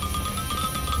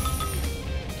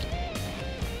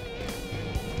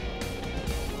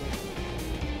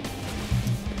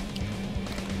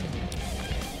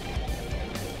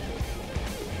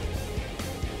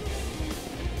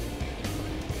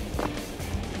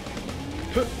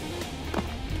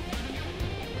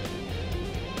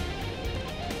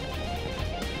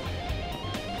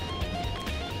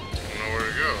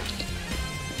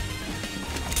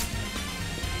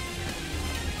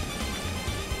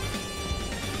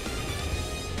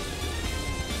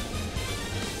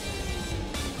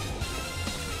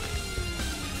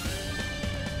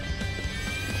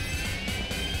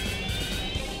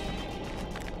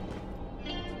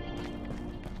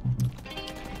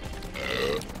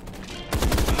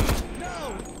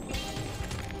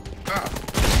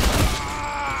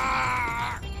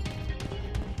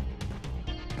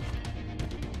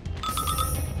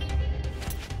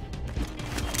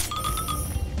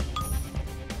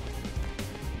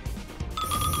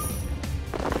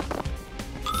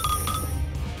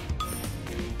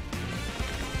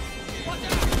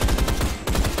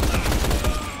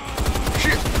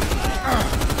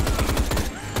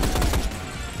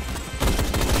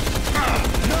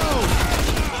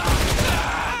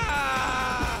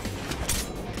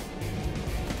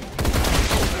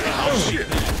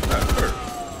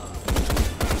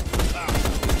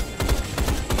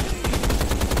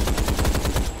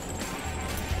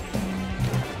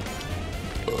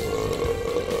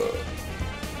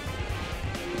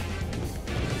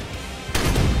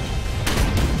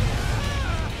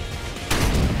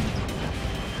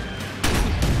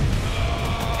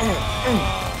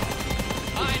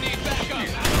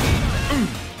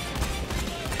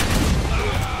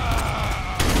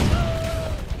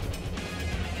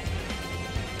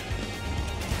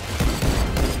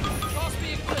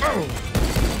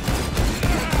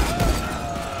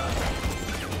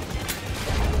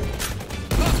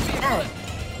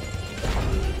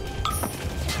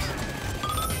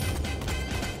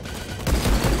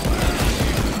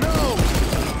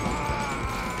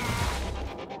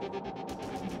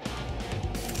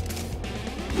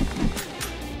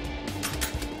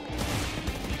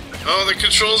 Oh, the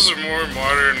controls are more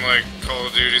modern, like Call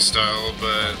of Duty style,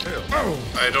 but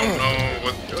I don't know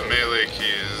what the melee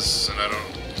key is, and I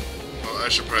don't. Well, I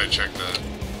should probably check that.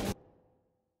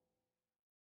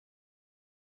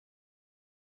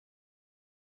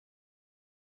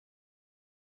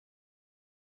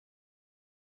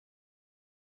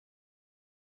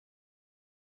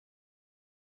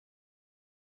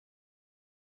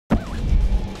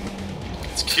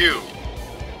 Q.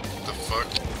 What the fuck?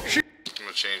 I'm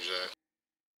gonna change that.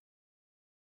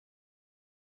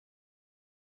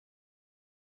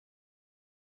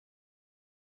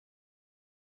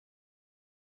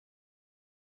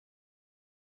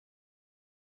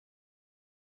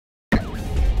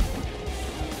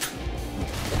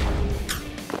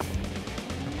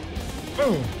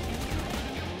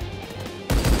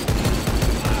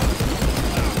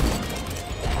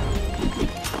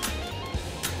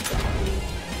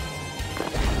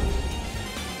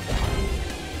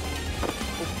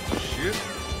 Shit.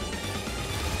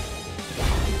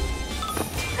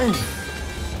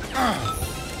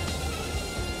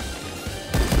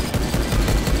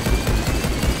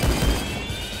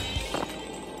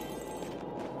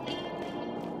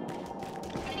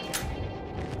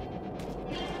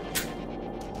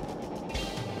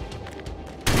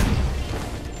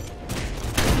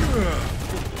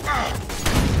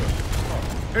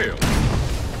 Hell.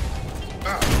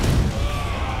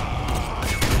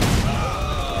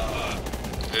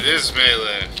 It is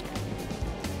melee.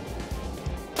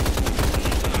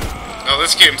 Oh,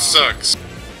 this game sucks.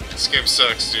 This game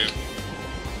sucks, dude.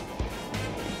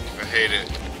 I hate it.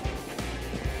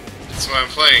 That's why I'm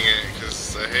playing it,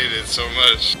 because I hate it so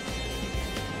much.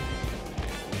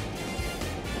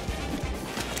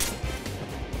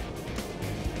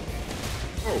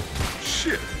 Oh,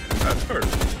 shit. That hurt.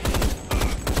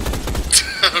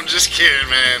 I'm just kidding,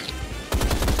 man.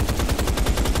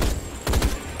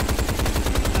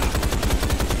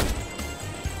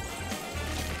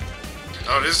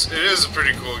 Oh, it is a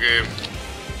pretty cool game.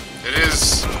 It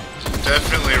is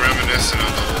definitely reminiscent of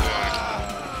the old one.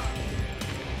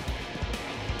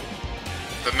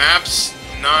 The maps,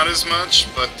 not as much,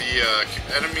 but the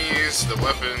enemies, the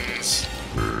weapons,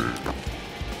 the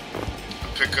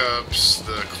pickups,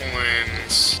 the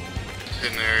coins,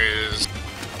 hidden areas,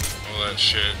 all that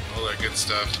shit, all that good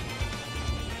stuff.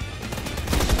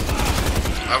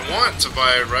 I want to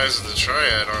buy Rise of the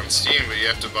Triad on Steam, but you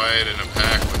have to buy it in a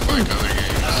pack with like other games.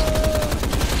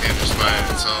 You can't just buy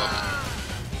it itself.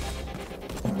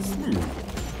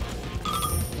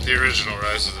 The original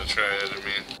Rise of the Triad, I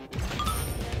mean.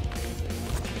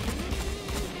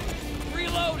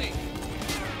 Reloading.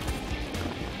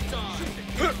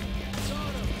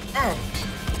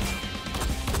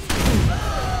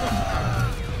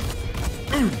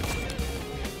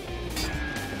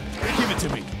 Give it to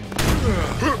me.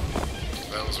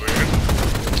 That was weird.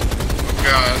 Oh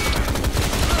god.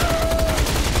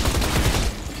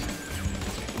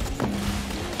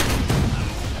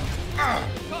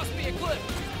 Cost me a clip.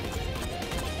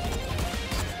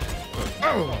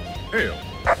 Oh, hell.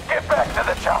 Get back to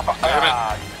the chopper.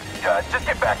 Damn Just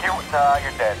get back here. Nah,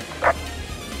 you're dead.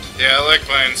 Yeah, I like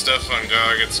buying stuff on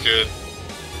GOG, it's good.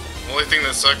 The only thing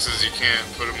that sucks is you can't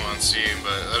put them on Steam,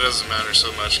 but that doesn't matter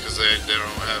so much because they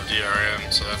don't have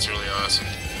DRM, so that's really awesome.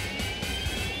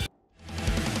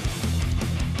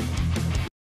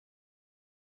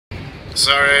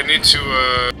 Sorry, I need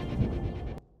to,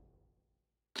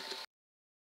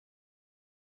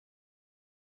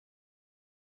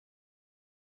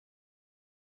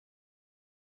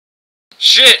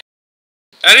 Shit!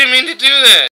 I didn't mean to do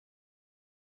that!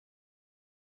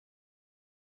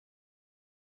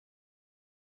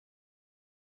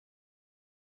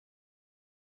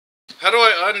 How do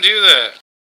I undo that?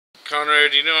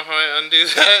 Conrad, do you know how I undo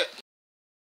that?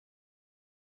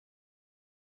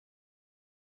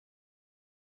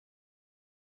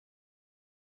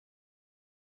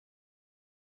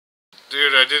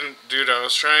 Dude, I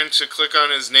was trying to click on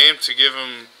his name to give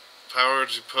him power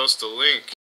to post a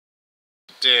link.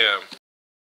 Damn.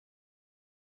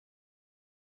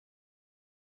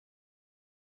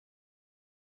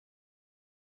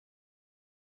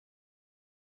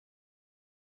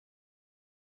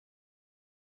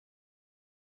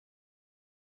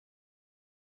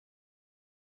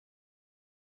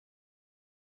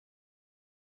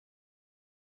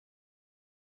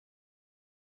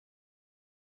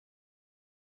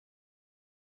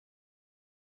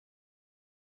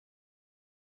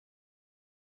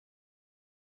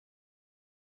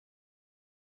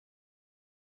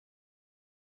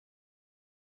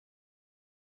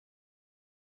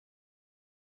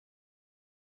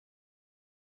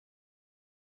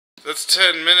 That's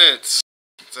 10 minutes.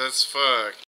 That's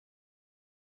fuck.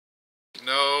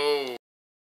 No.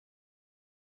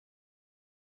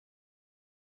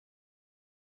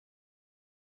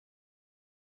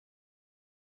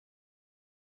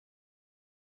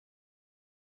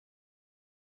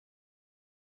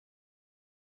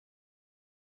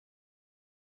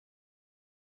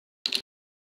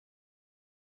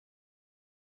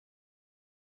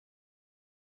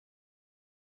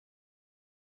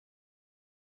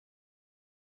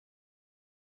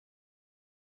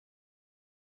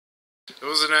 It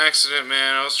was an accident,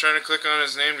 man. I was trying to click on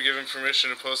his name to give him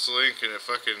permission to post a link, and it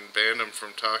fucking banned him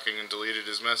from talking and deleted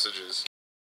his messages.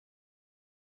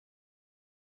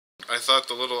 I thought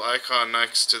the little icon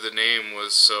next to the name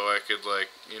was so I could, like,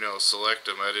 you know, select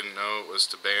him. I didn't know it was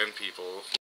to ban people.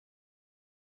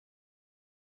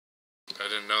 I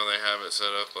didn't know they have it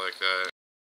set up like that.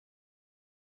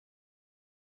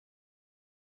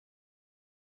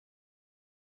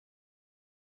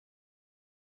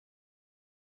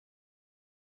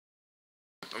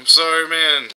 I'm sorry,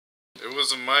 man. It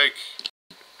was a mic.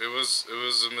 It was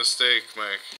a mistake,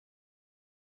 Mike.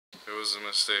 It was a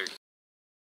mistake.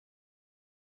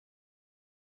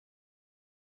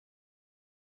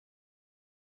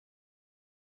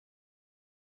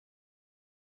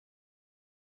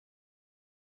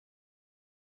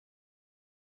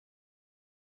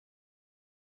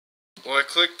 Well, I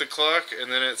clicked the clock, and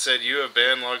then it said, you have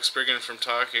banned Log Spriggan from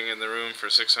talking in the room for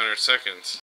 600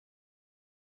 seconds.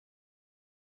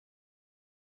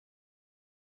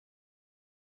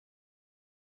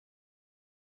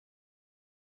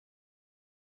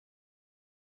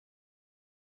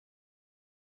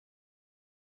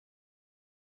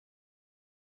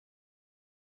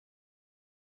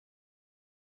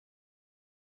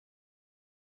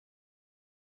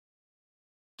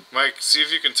 Mike, see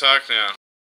if you can talk now.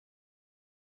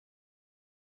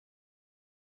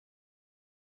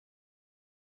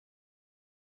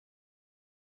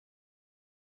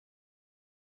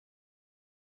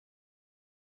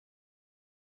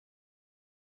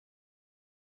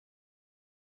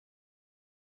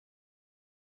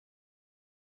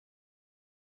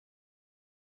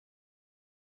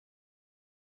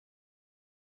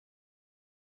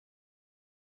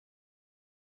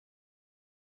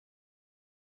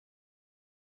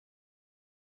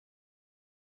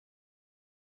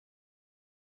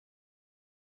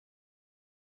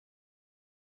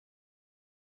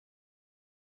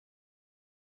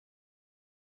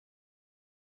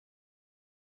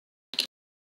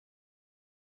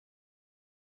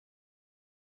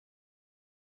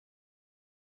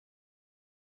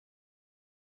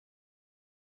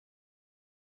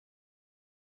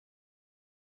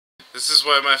 This is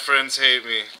why my friends hate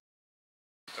me.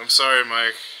 I'm sorry,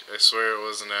 Mike. I swear it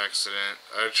was an accident.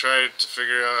 I tried to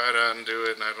figure out how to undo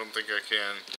it, and I don't think I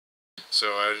can.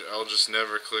 So I'll just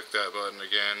never click that button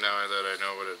again now that I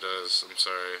know what it does. I'm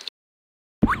sorry.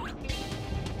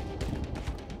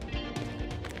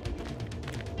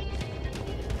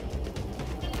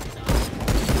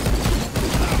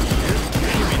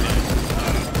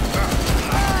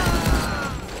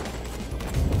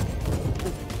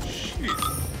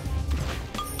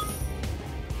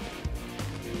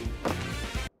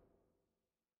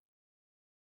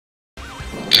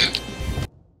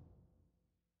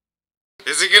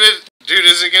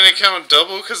 Is it gonna count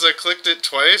double because I clicked it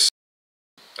twice?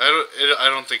 I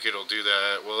don't think it'll do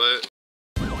that, will it?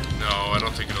 No, I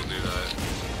don't think it'll do that.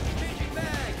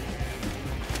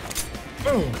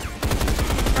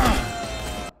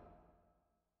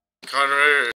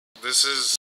 Conrad, this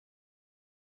is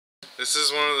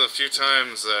one of the few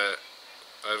times that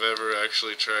I've ever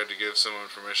actually tried to give someone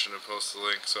permission to post the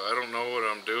link, so I don't know what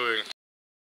I'm doing.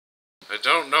 I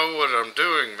don't know what I'm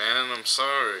doing, man. I'm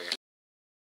sorry.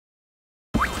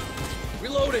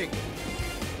 Reloading.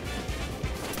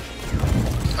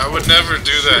 I would never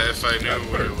do that if I knew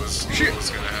what was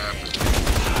gonna happen.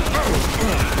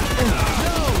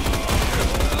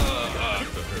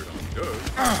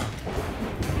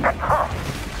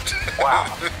 Wow.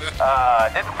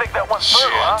 Didn't think that one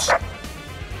through, huh?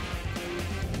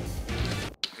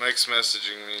 Mike's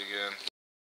messaging me again.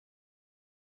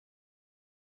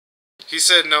 He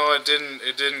said no, it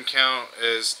didn't count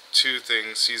as two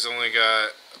things. He's only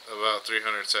got about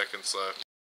 300 seconds left.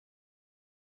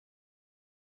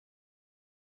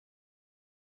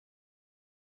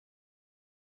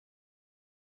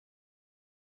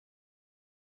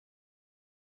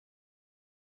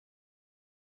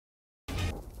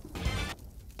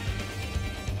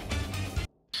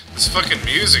 This fucking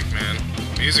music, man.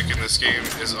 Music in this game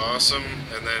is awesome,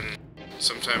 and then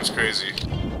sometimes crazy.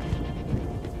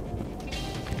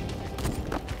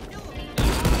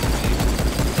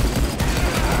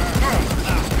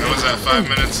 What was that, 5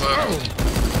 minutes left?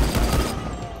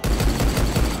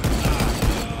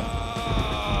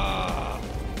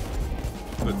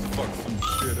 Let's fuck some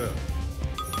shit up.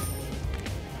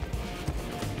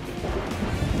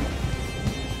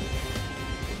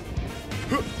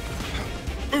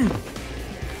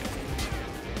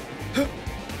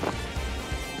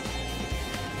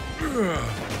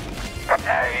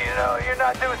 Hey, you know, you're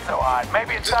not doing so hot.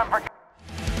 Maybe it's time for...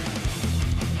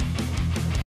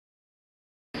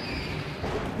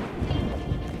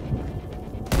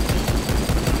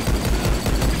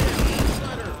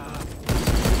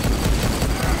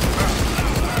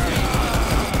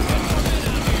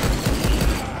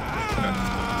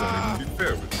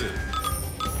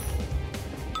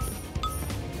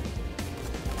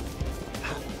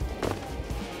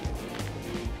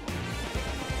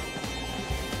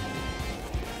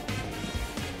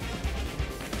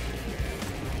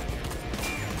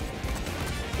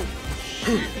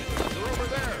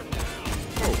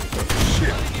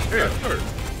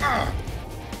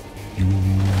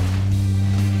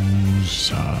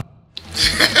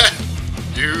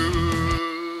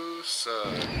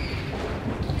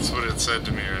 said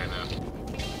to me right now.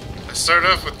 I start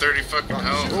off with 30 fucking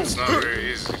health, it's not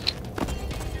very easy.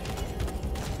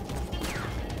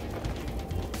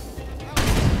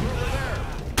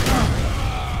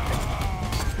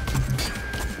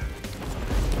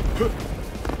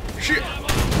 Shit!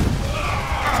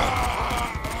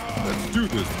 Let's do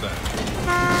this then.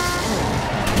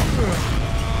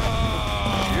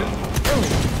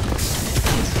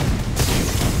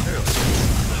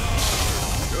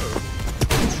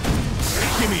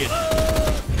 Give me it.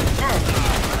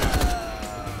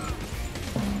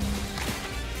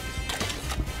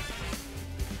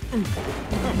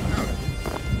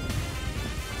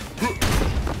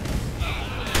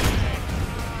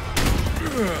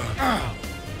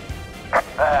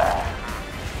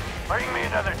 Bring me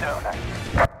another donut.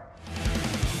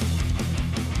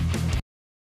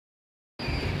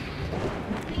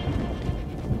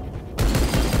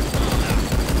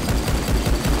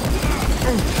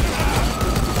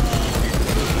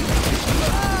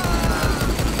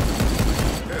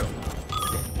 Hell, you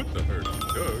don't put the hurt on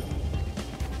Doug.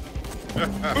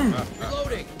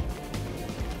 Reloading.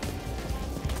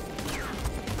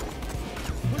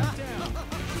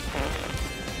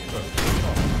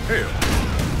 Hell.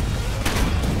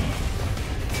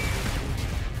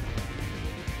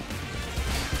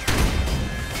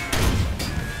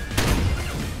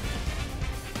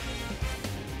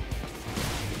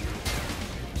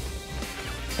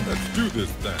 Let's do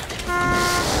this thing.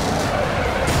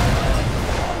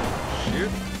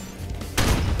 Shit.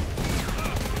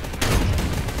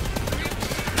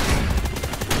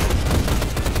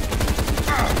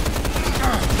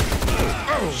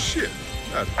 Oh, shit.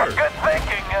 That hurt. Good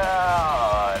thinking,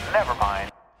 never mind.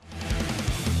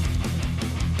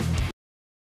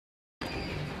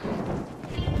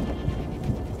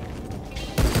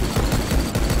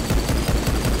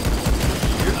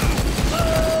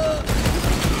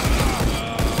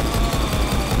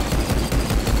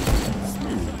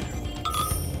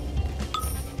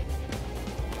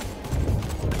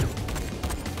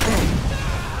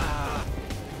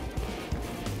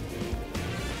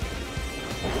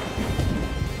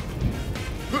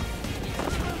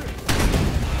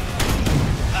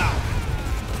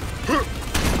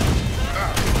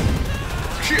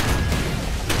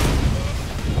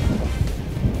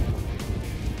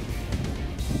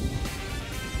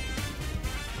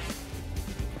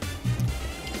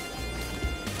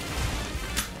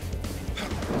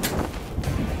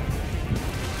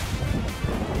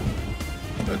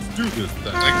 Let's do this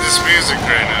thing. Like this music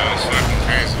right now is fucking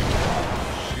crazy.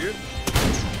 Shit.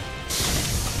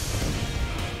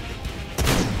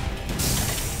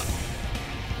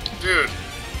 Dude.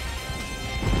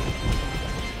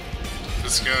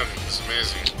 This gun is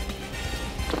amazing.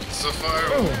 It's a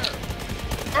firework.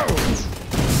 Oh.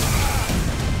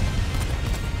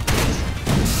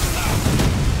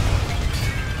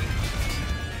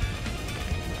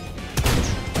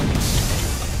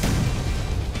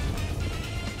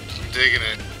 Digging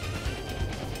it.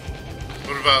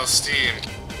 What about Steam?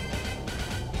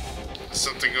 Is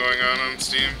something going on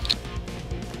Steam?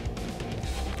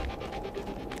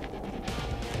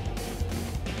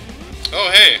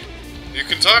 Oh hey! You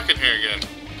can talk in here again.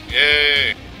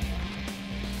 Yay!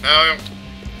 Now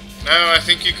I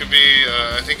think you could be,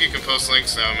 I think you can post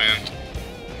links now, man.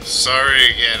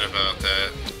 Sorry again about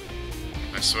that.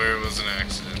 I swear it was an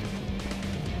accident.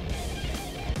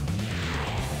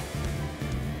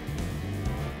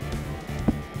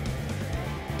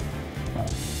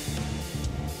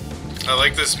 I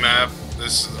like this map,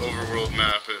 this overworld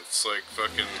map, it's like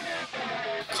fucking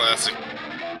classic.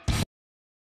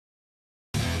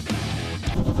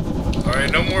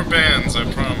 Alright, no more bans, I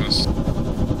promise.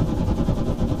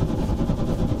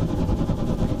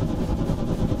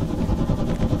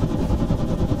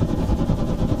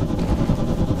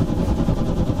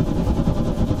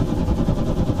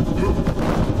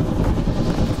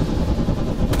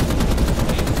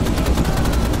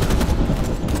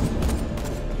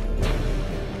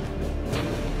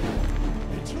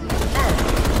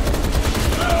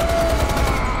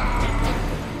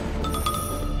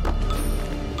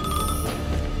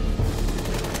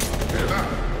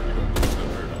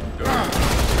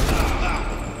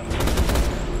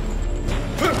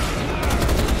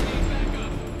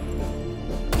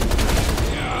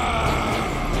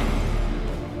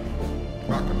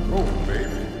 Rock and roll, baby.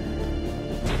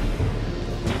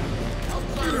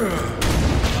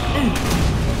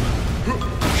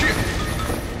 Shit.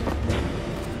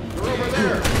 They're over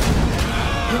there.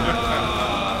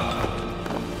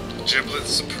 Giblet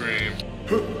Supreme.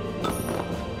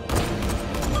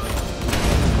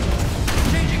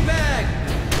 Changing bag.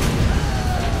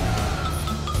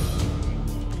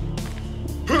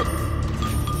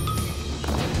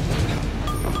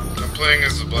 playing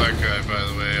as the black guy, by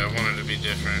the way. I wanted to be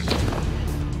different.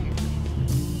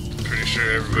 Pretty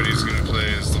sure everybody's gonna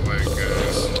play as the white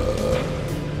guys.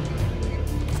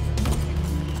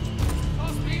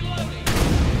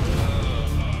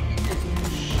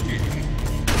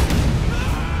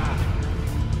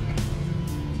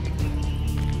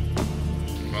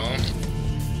 Well,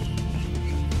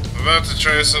 I'm about to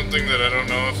try something that I don't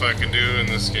know if I can do in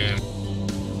this game.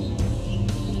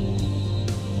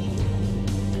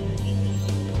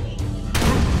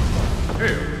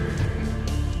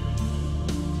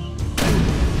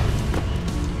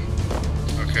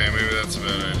 Okay, maybe that's a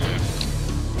bad idea.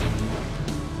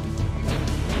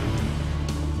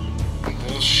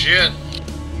 Bullshit!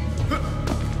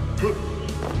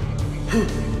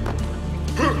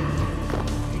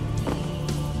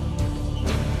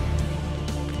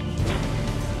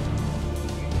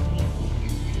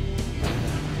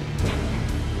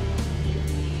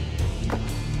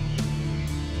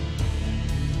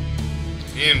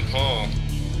 Ian Paul.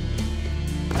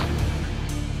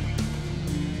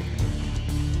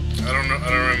 I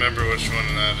don't remember which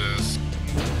one that is.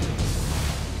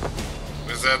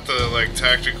 Is that the like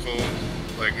tactical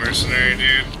like mercenary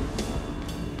dude?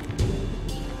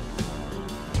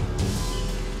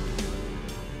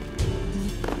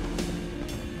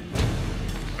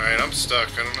 Alright, I'm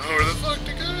stuck. I don't know where the fuck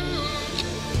to go.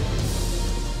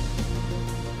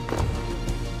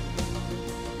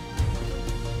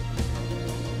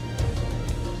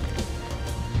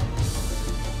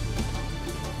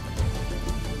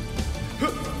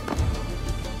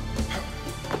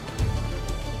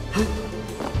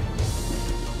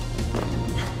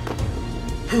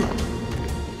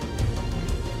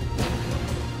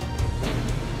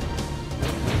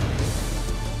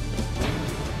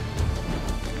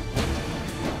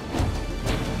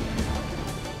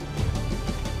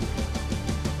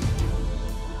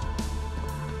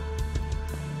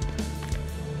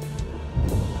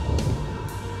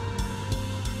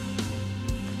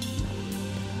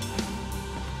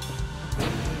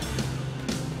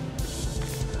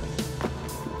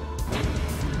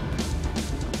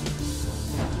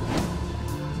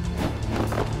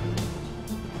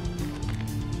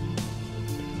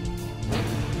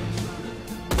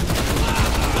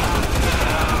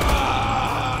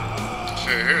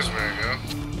 Here's where I go.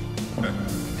 Won't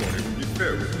even be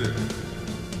fair with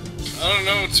this. I don't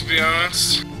know, to be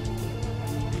honest.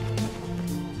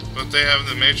 But they have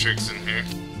the Matrix in here.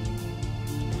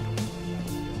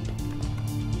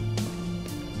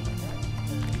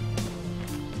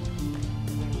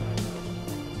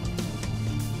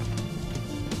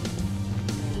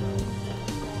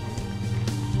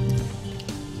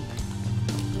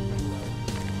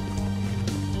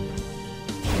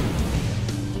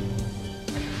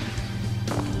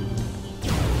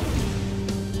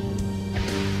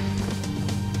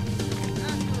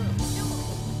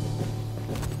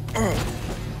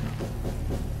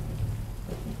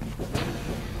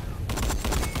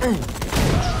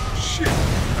 Shit,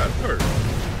 that hurt.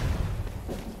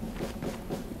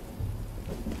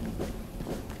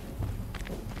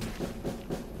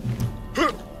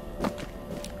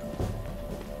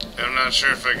 I'm not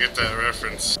sure if I get that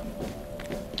reference.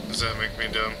 Does that make me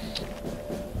dumb?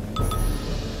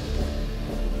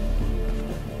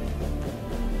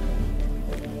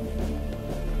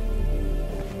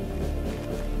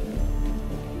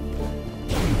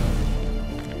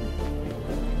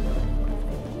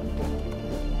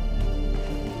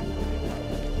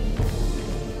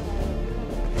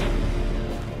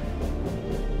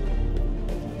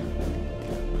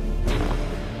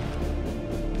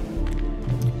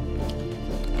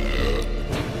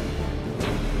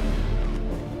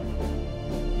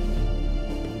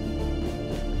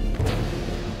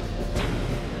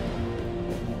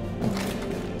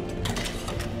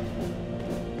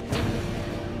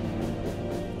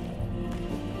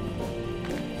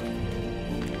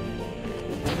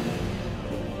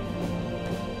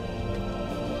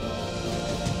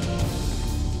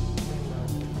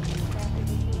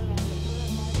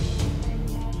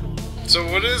 So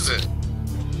what is it?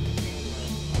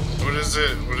 What is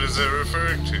it? What is it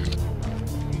referring to?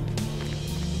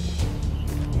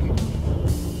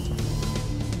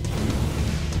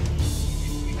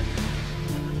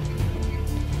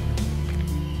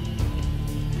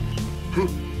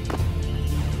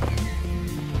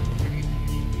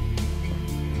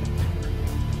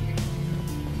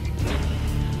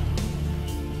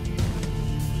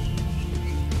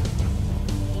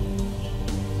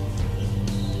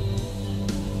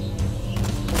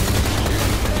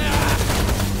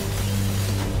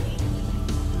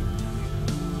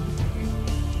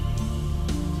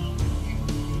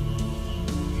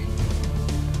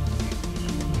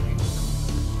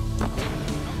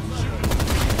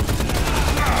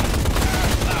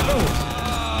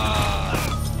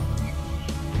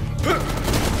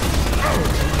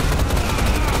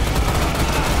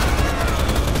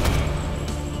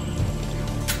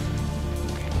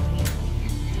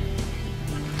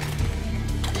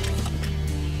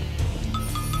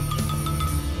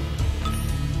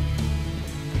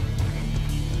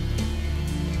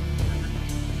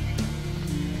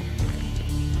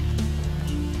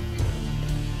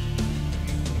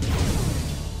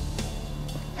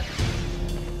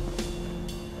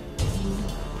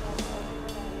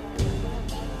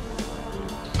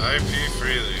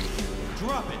 freely.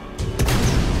 Drop it.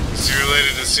 Is he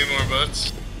related to Seymour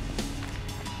Butts?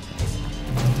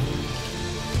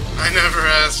 I never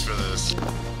asked for this.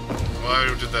 Why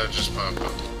did that just pop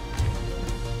up?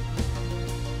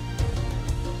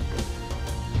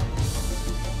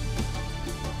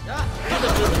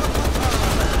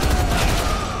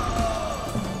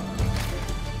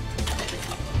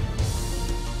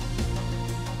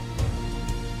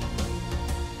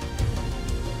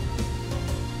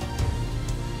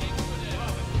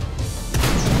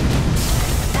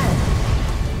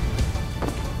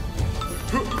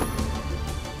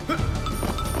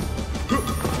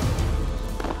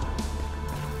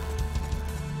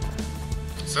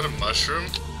 Is that a mushroom?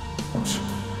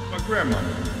 My grandma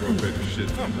wrote better shit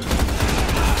than that.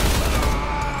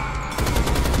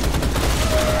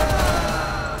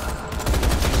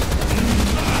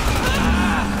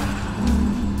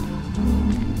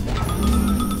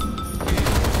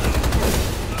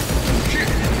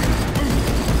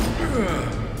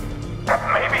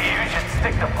 Maybe you should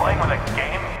stick to playing with a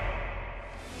game.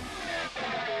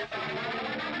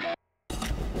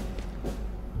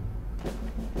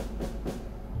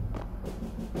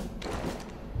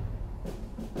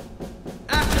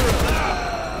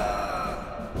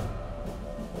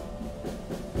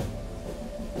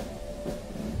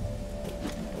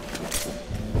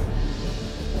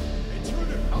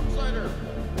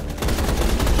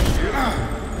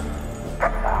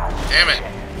 Damn it!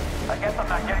 I guess I'm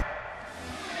not getting...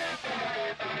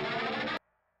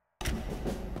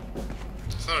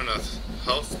 There's not enough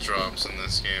health drops in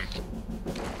this game.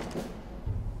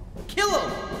 Kill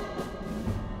him!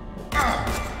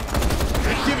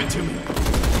 Give it to me.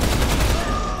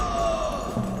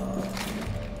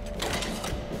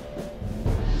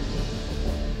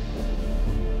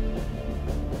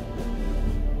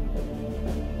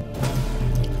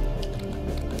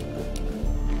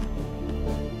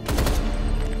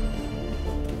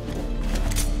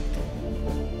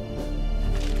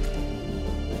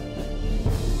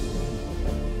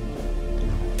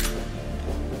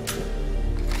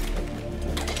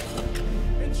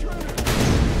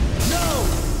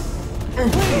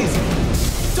 Please!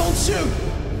 Don't shoot!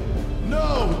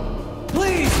 No!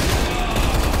 Please!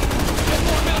 Get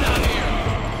more men out here!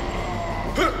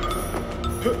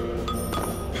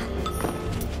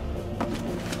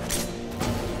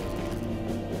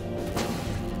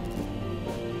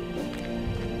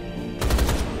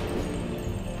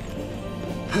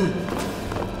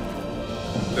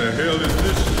 The hell is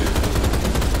this shit?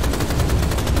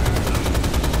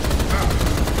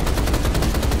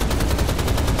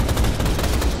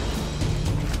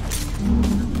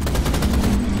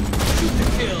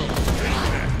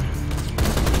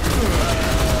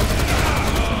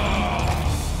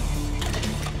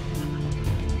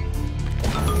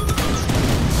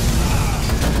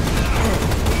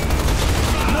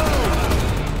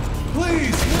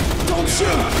 Please! Don't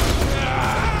shoot!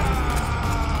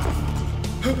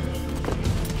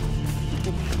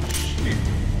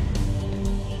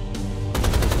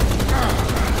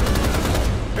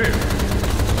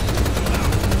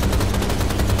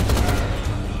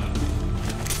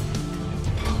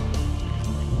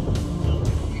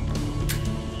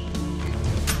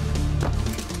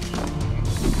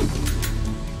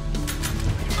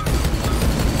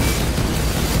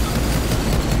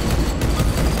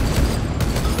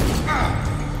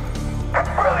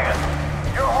 Brilliant!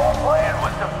 Your whole plan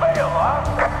was to fail, huh?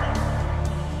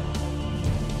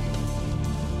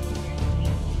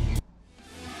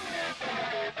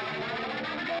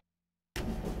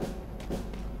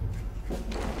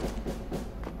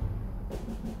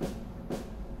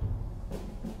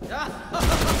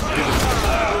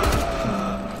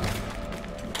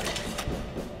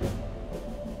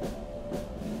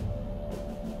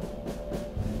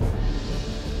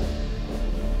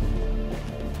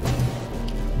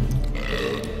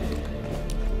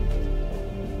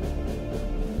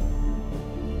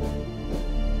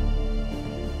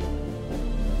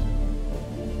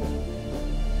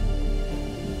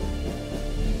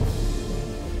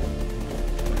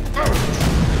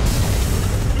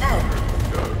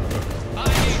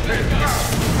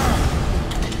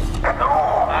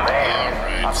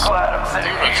 I'm glad I'm I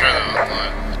sitting think I'm gonna try here. that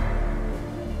online.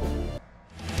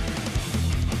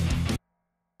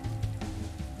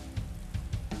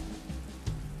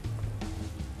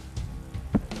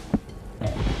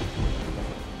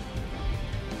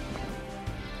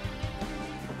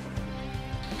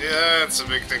 Yeah, that's a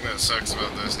big thing that sucks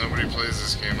about this. Nobody plays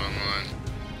this game online.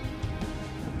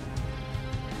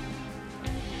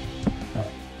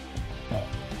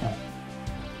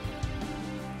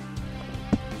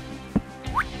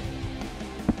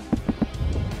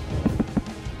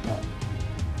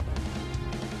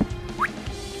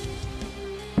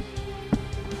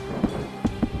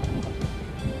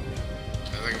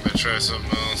 try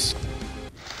something else.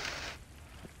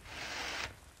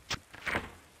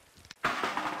 That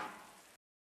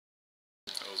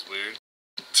was weird.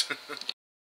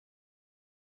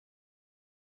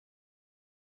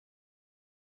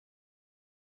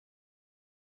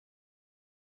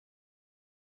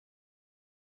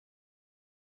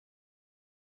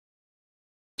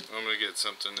 I'm gonna get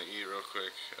something to eat real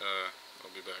quick. I'll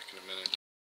be back in a minute.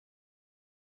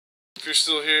 If you're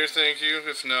still here, thank you.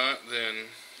 If not, then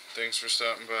thanks for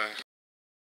stopping by.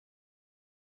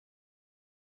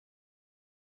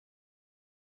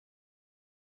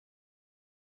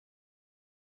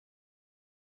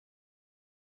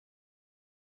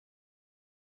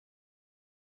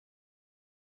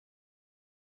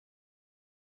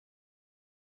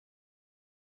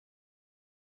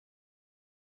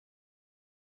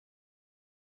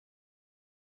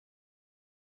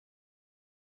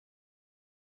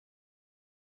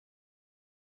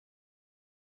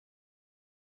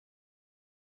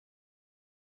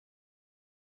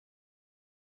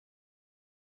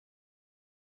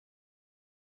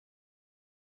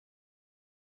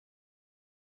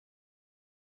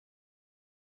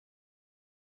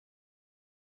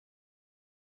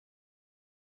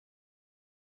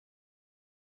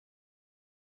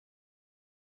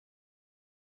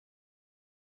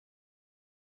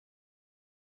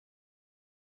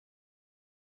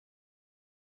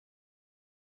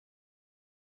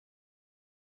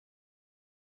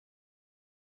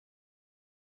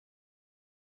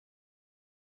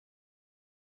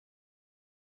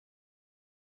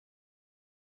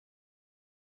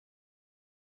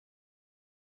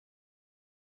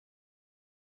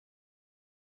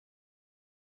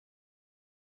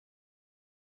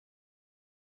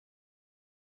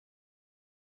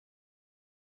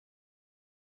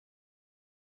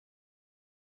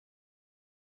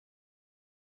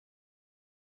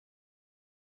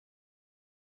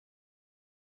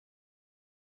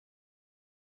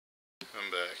 I'm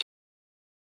back.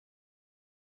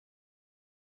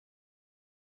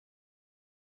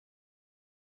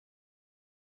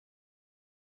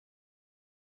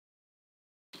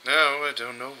 Now I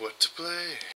don't know what to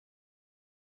play.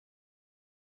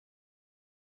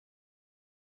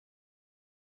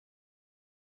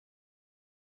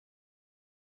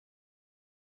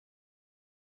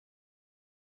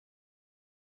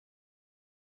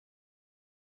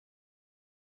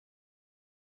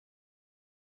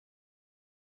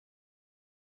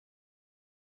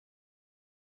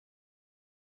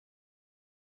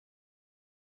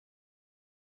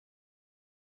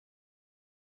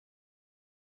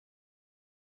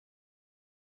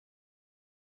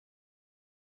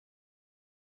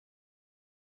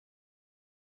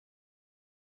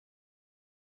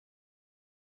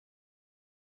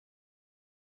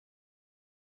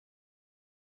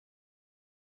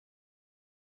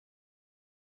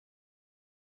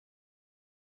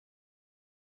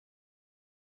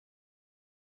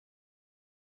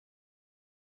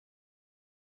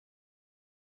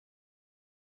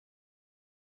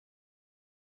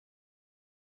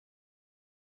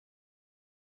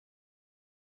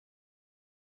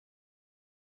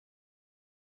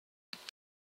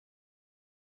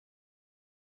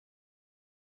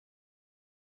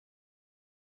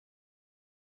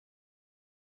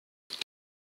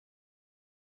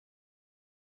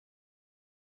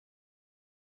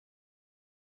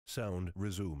 Sound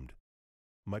resumed.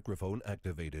 Microphone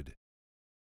activated.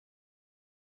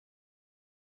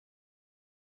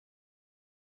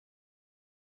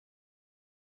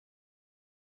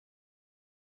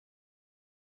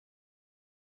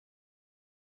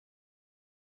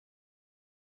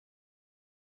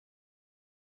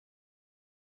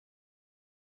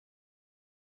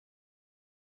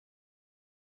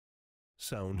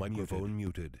 Sound microphone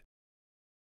muted.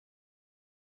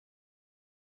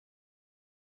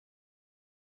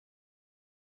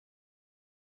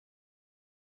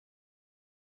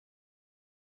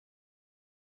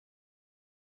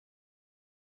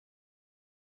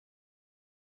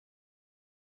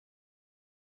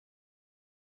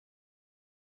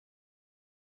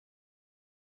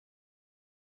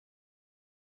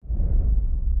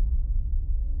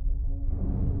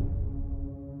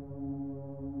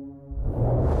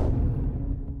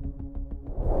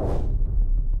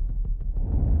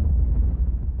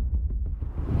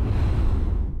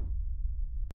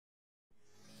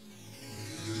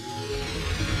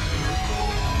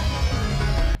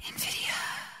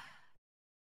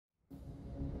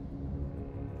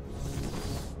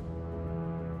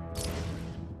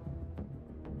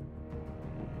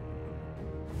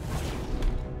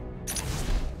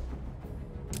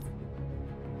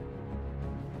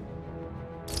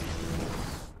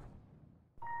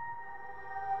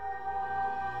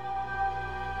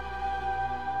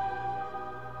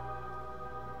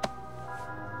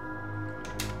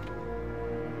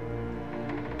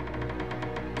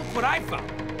 Look what I found!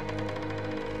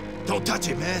 Don't touch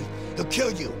it, man. He'll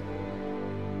kill you.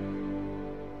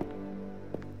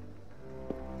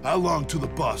 How long till the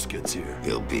boss gets here?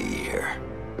 He'll be here.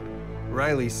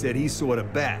 Riley said he saw the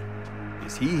bat.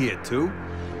 Is he here too?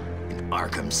 In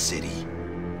Arkham City.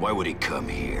 Why would he come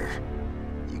here?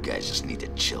 You guys just need to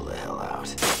chill the hell out.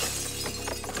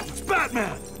 It's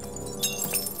Batman!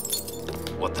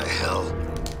 What the hell?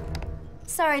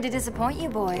 Sorry to disappoint you,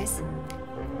 boys.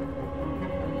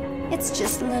 It's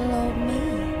just little old me.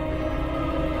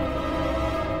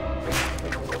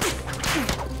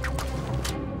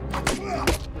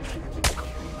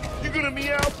 You gonna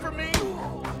meow for me?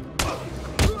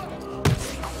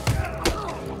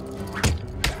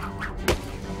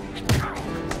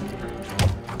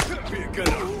 We're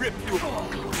gonna rip you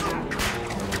apart.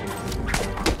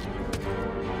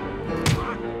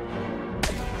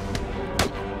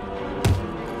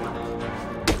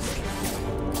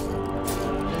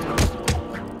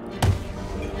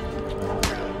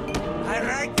 I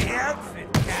like the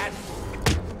outfit, Cat.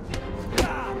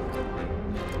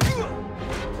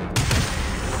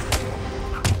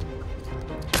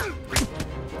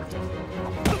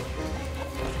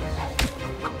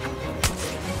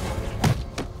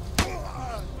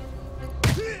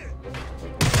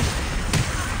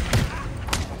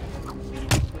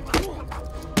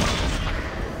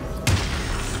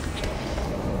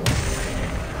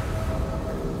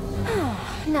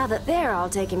 Now that they're all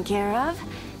taken care of,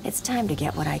 it's time to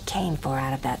get what I came for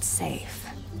out of that safe.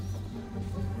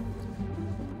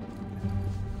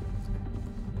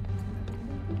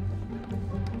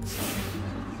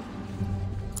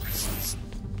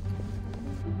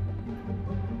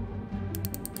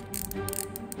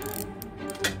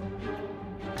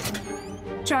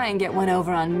 Try and get one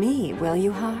over on me, will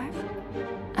you, Harv?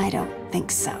 I don't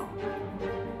think so.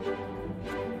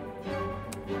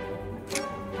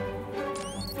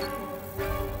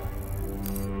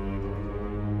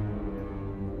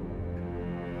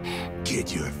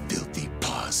 Get your filthy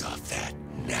paws off that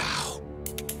now.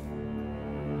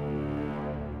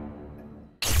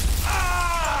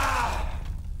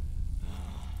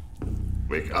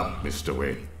 Wake up, Mr.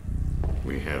 Wayne.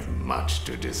 We have much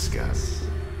to discuss.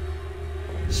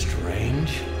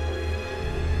 Strange?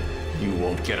 You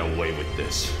won't get away with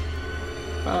this.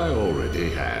 I already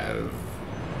have.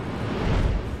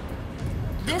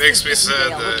 It makes me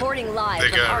sad that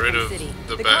they got rid of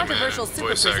the Batman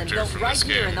voice actor from this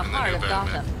game in the new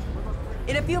Batman.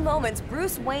 In a few moments,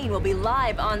 Bruce Wayne will be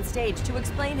live on stage to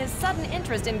explain his sudden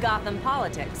interest in Gotham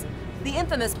politics. The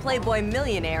infamous Playboy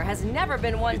millionaire has never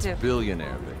been one to—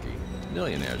 Billionaire, Vicky.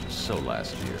 Millionaires are so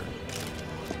last year.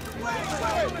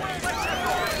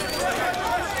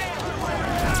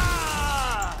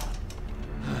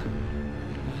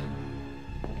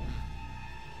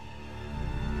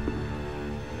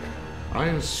 I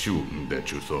assumed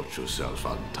that you thought yourself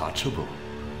untouchable.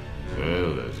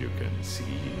 Well, as you can see,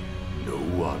 no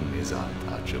one is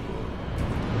untouchable.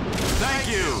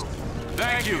 Thank you!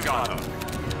 Thank you, Gotham!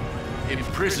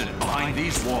 Imprisoned behind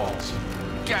these walls,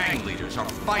 gang leaders are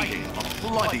fighting a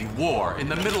bloody war in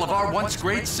the middle of our once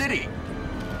great city.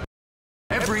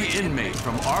 Every inmate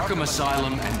from Arkham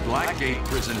Asylum and Blackgate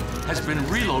Prison has been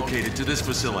relocated to this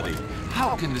facility.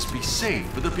 How can this be safe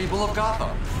for the people of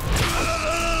Gotham?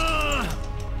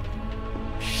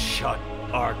 Shut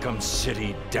Arkham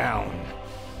City down.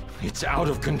 It's out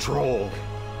of control.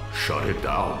 Shut it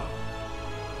down.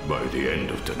 By the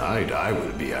end of tonight, I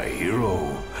will be a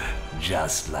hero,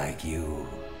 just like you.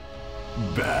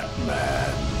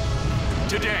 Batman.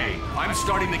 Today, I'm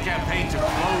starting the campaign to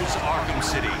close Arkham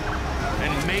City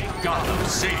and make Gotham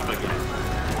safe again.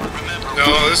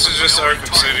 No, this is just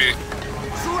Arkham City.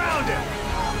 Surround him!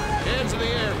 Hands in the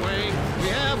air, Wayne. We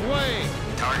have Wayne.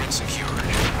 Target secured.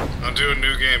 I'm doing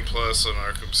New Game Plus on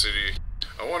Arkham City.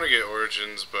 I want to get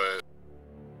Origins, but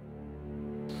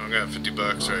I got $50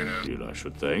 right now. Feel I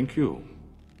should thank you.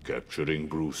 Capturing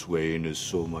Bruce Wayne is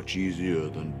so much easier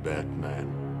than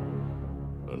Batman.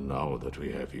 And now that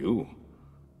we have you,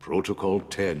 Protocol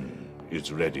 10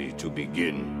 is ready to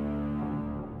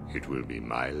begin. It will be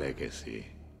my legacy,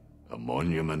 a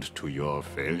monument to your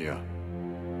failure.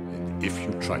 And if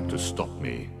you try to stop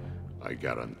me, I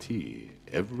guarantee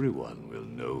everyone will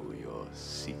know your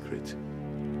secret.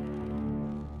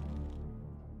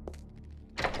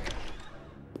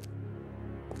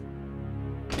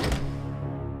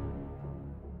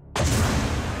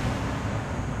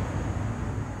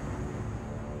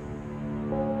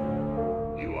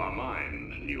 You are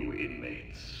mine, new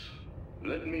inmates.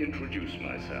 Let me introduce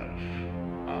myself.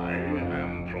 I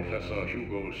am Professor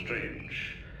Hugo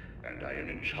Strange, and I am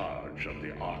in charge of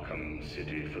the Arkham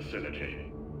City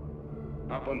facility.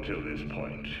 Up until this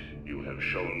point, you have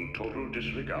shown total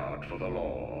disregard for the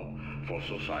law, for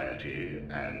society,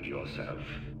 and yourself.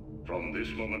 From this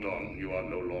moment on, you are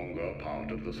no longer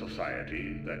part of the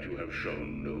society that you have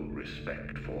shown no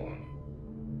respect for.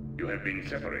 You have been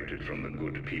separated from the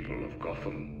good people of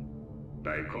Gotham.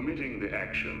 By committing the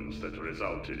actions that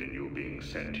resulted in you being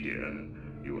sent here,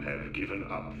 you have given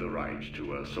up the right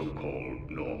to a so-called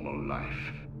normal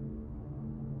life.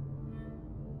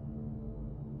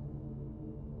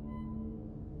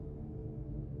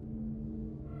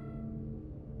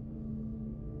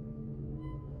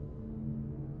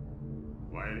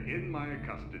 While in my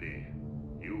custody,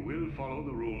 you will follow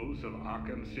the rules of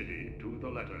Arkham City to the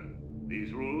letter.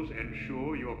 These rules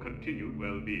ensure your continued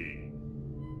well-being.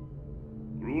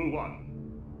 Rule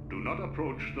 1. Do not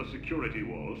approach the security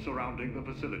wall surrounding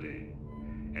the facility.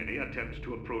 Any attempt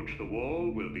to approach the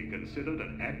wall will be considered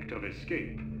an act of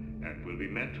escape and will be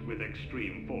met with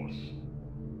extreme force.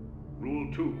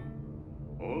 Rule 2.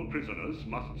 All prisoners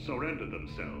must surrender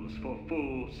themselves for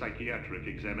full psychiatric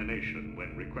examination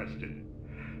when requested.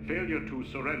 Failure to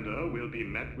surrender will be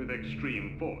met with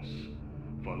extreme force,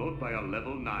 followed by a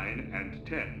level 9 and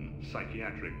 10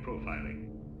 psychiatric profiling.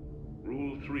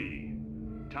 Rule 3.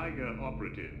 Tiger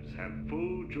operatives have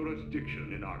full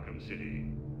jurisdiction in Arkham City.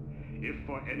 If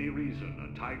for any reason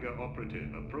a Tiger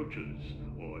operative approaches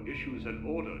or issues an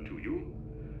order to you,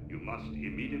 you must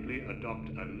immediately adopt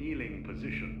a kneeling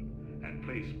position and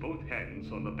place both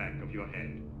hands on the back of your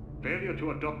head. Failure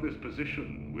to adopt this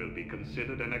position will be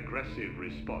considered an aggressive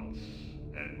response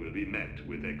and will be met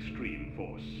with extreme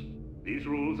force. These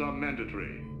rules are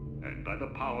mandatory, and by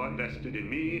the power vested in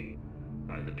me,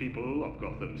 by the people of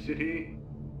Gotham City,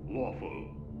 lawful.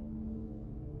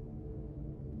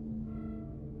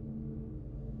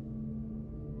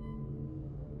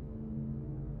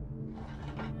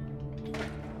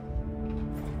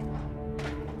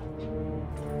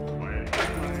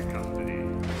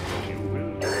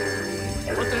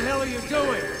 What the hell are you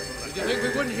doing? Did you think we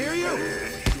wouldn't hear you?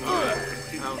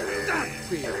 How's that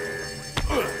feel?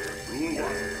 Rule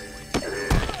 1.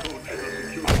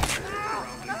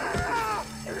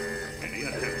 Any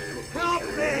attempts to approach Help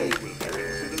me! will be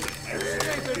considered an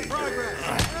Escape in progress!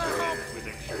 Help! with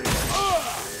extreme.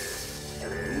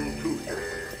 Rule 2.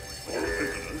 All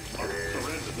prisoners must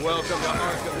surrender. Welcome to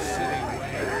Arkham City.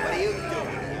 What are you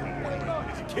doing?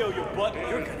 Kill your butt,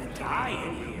 you're gonna die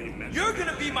in here. You're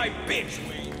gonna be my bitch,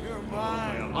 Wayne. You're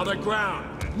mine. On the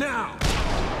ground, now!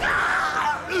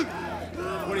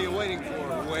 What are you waiting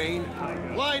for, Wayne?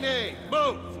 Line A,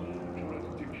 move!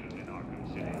 Jurisdiction in Arkham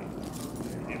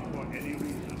City. If for any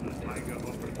reason a Tiger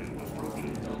operative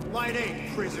approaches, Line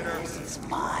A, prisoner. It's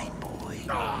mine, boy.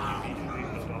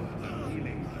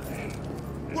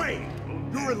 Wait!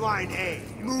 You're in line A.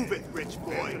 Move it, rich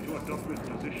boy.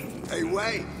 Hey,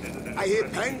 Wayne, I hear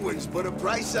penguins put a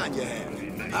price on your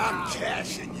head. I'm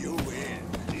cashing you in.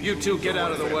 You two get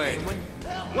out of the way.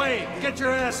 Wayne, get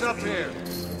your ass up here.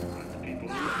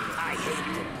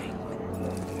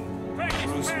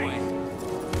 Bruce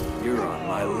Wayne, You're on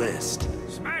my list.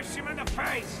 smash him in the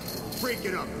face. Break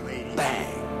it up, lady.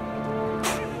 Bang.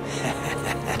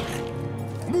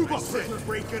 Move up, prisoner.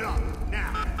 Break it up,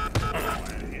 now.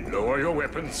 Lower your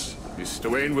weapons.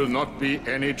 Mr. Wayne will not be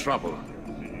any trouble.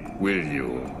 Will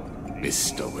you,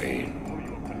 Mr.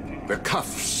 Wayne? The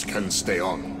cuffs can stay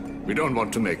on. We don't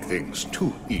want to make things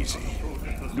too easy,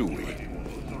 do we?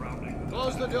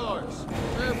 Close the doors.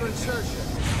 Prepare for insertion.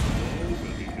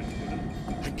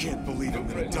 I can't believe I'm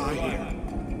gonna die here.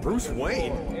 Bruce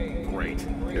Wayne? Great.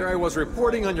 Here I was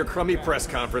reporting on your crummy press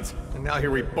conference, and now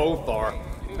here we both are.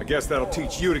 I guess that'll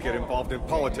teach you to get involved in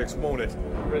politics, won't it?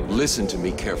 Listen to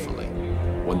me carefully.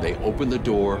 When they open the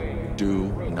door,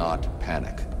 do not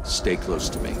panic. Stay close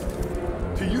to me.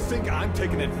 Do you think I'm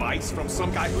taking advice from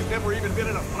some guy who's never even been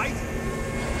in a fight?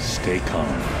 Stay calm.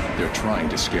 They're trying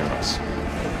to scare us.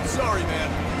 Sorry,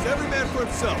 man. It's every man for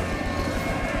himself.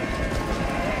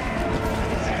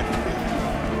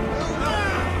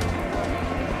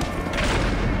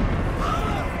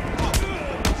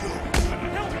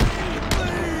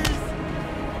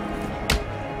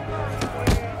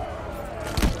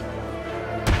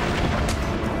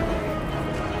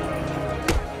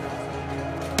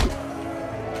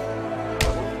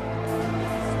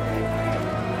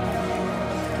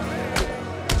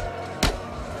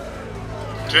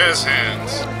 Jazz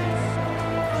hands.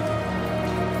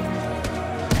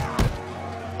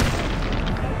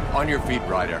 On your feet,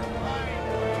 Ryder.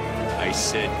 I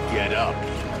said get up.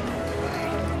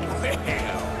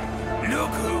 Well,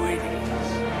 look who it is.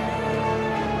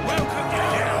 Welcome to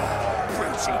hell,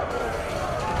 Brucey boy.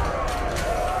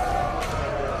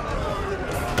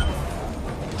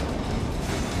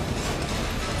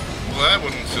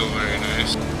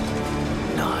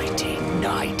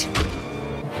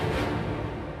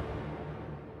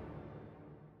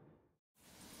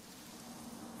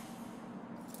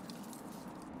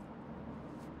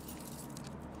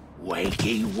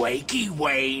 Wakey, wakey,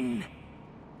 Wayne.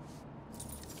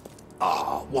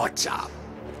 Oh, what's up?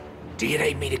 Do you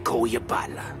need me to call you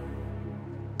butler?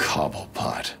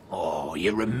 Cobblepot. Oh,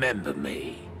 you remember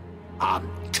me. I'm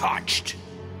touched.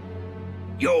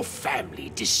 Your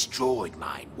family destroyed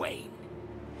mine, Wayne.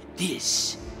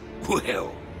 This,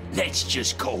 well, let's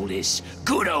just call this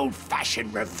good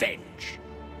old-fashioned revenge.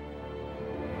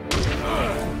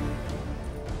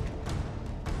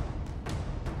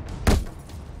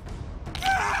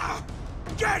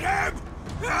 Get him!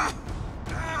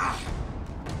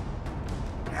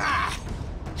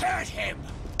 Hurt him!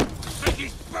 And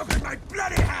he's broken my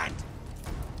bloody hand!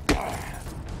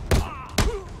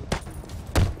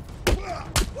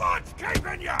 What's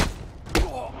keeping you?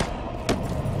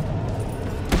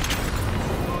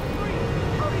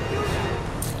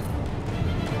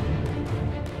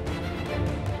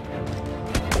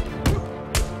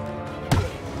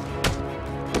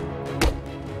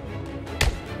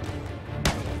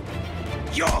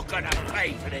 You're gonna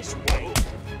pay for this, Wayne!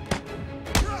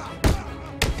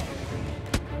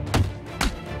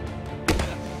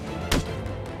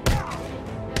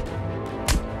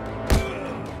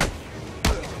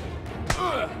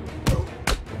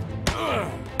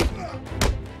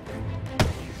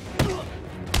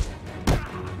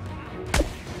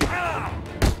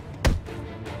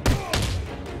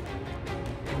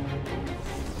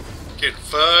 Get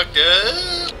fucked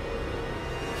up.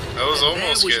 I was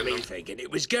almost getting me thinking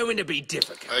it was going to be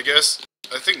difficult. I guess,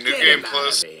 I think New Get Game him out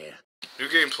Plus, of here. New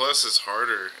Game Plus is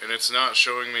harder, and it's not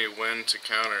showing me when to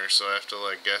counter, so I have to,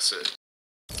 like, guess it.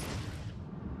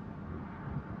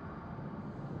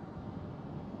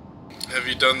 Have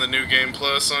you done the New Game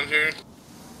Plus on here?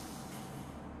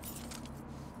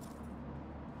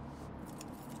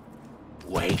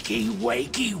 Wakey,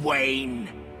 wakey, Wayne.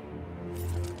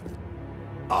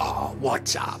 Oh,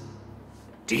 what's up?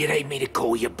 Do you need me to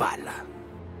call you butler?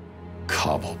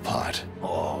 Cobblepot.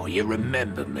 Oh, you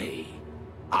remember me.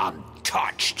 I'm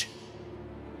touched.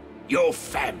 Your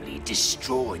family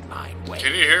destroyed mine, Wayne.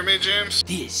 Can you hear me, James?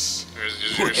 This, Or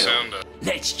is your sound up?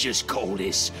 let's just call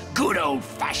this good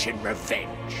old-fashioned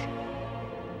revenge.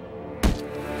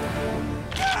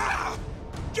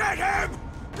 Get him!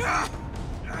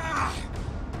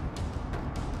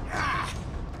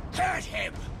 Hurt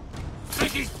him! And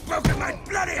he's broken my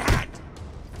bloody hand!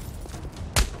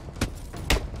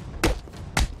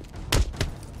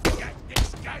 Get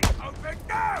this gate open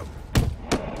now!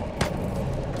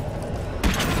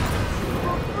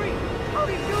 How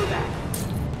do you do that?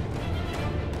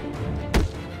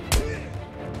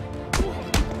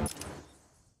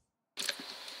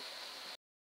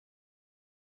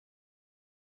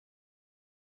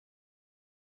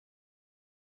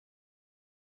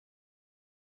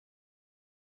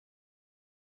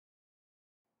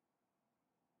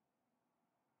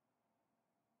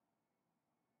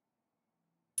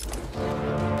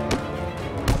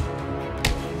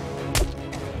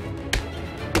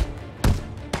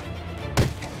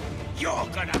 You're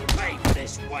gonna pay for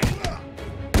this, Wayne.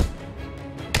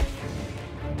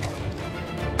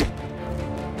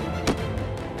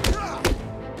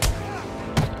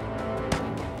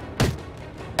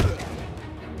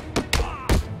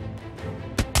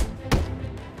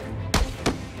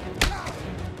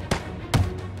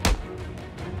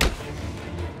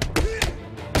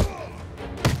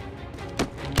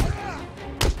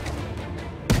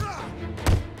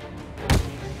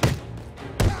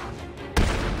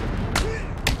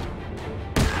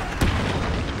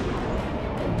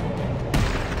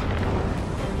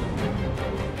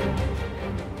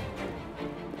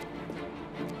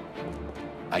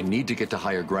 I need to get to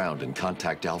higher ground and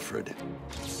contact Alfred.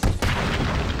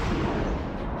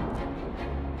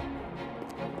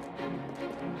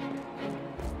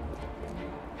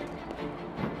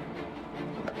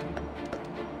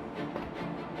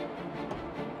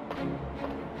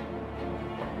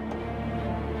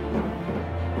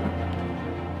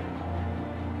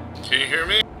 Can you hear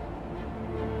me?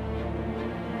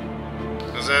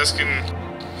 I was asking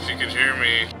if you could hear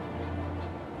me,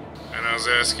 and I was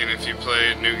asking if you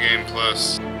played New Game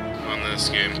Plus on this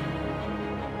game.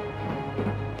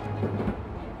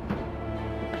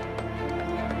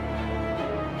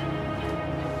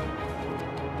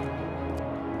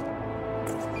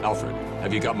 Alfred,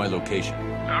 have you got my location?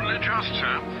 Only just,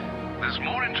 sir. There's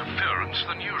more interference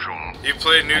than usual. You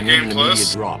played New I need Game an Plus?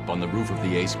 immediate drop on the roof of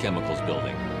the Ace Chemicals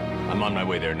building. I'm on my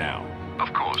way there now.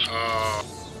 Of course.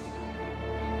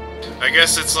 I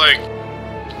guess it's like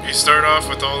you start off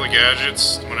with all the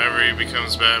gadgets whenever he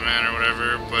becomes Batman or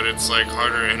whatever, but it's like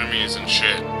harder enemies and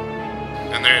shit.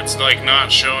 And then it's like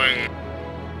not showing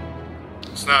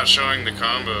It's not showing the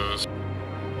combos.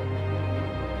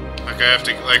 Like I have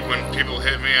to, like when people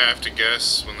hit me, I have to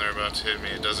guess when they're about to hit me.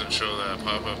 It doesn't show that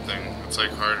pop-up thing. It's like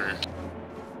harder.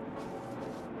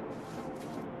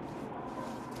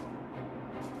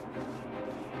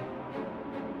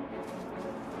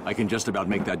 I can just about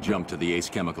make that jump to the Ace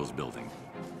Chemicals building.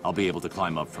 I'll be able to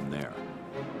climb up from there.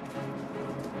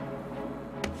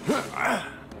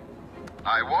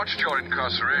 I watched your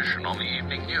incarceration on the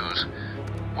evening news.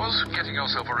 Was getting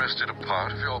yourself arrested a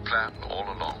part of your plan all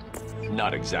along?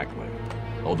 Not exactly.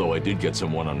 Although I did get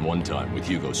some one-on-one time with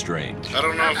Hugo Strange. I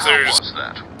don't know And if how there's was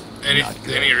that?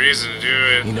 any reason to do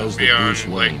it He knows that beyond Bruce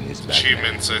like Wayne is Batman.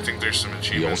 achievements. I think there's some He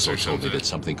achievements also or told me something. that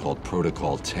something called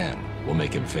Protocol 10 will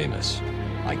make him famous.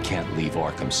 I can't leave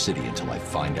Arkham City until I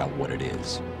find out what it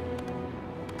is.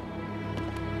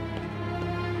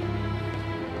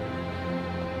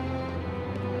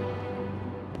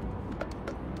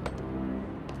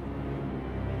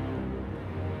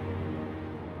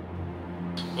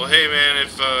 Well, hey man,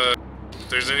 if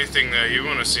there's anything that you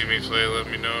want to see me play, let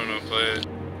me know and I'll play it.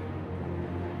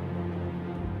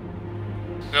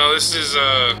 No, this is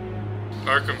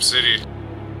Arkham City.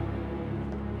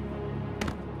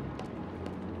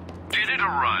 Did it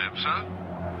arrive, sir?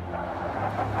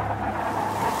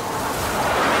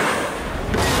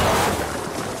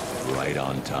 Right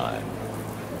on time.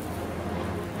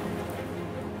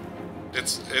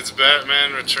 It's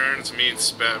Batman Returns meets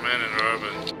Batman and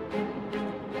Robin.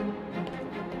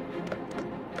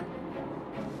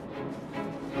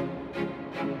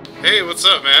 Hey, what's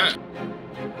up, Matt?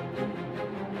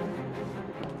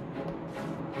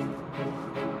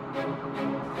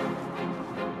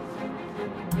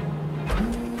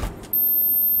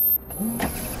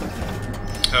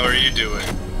 How are you doing?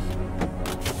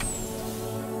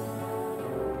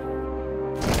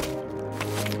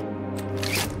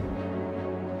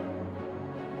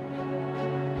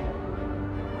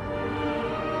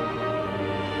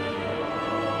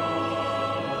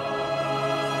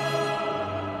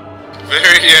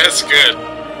 Yes, good.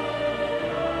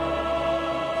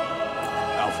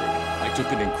 Alfred, I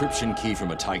took an encryption key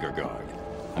from a Tiger Guard.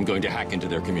 I'm going to hack into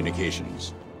their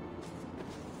communications.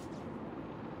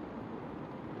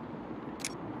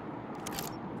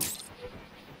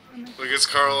 Look, it's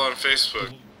Carl on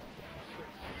Facebook.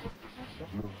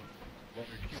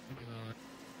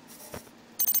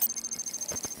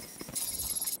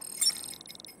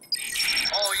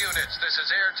 All units, this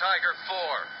is Air Tiger 4.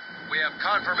 We have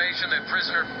confirmation that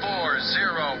prisoner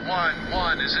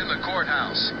 4011 is in the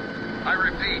courthouse. I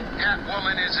repeat,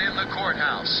 Catwoman is in the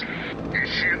courthouse. Is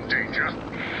she in danger?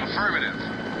 Affirmative.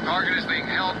 Target is being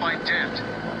held by Dent.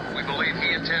 We believe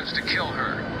he intends to kill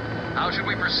her. How should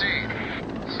we proceed?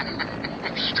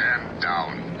 Stand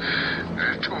down.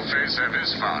 Two-Face have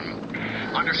his fun.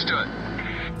 Understood.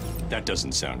 That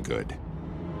doesn't sound good.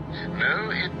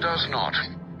 No, it does not.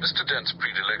 Mr. Dent's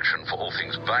predilection for all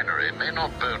things binary may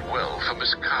not bode well for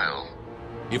Miss Kyle.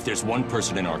 If there's one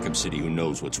person in Arkham City who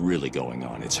knows what's really going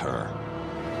on, it's her.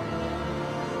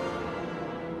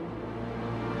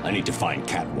 I need to find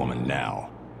Catwoman now.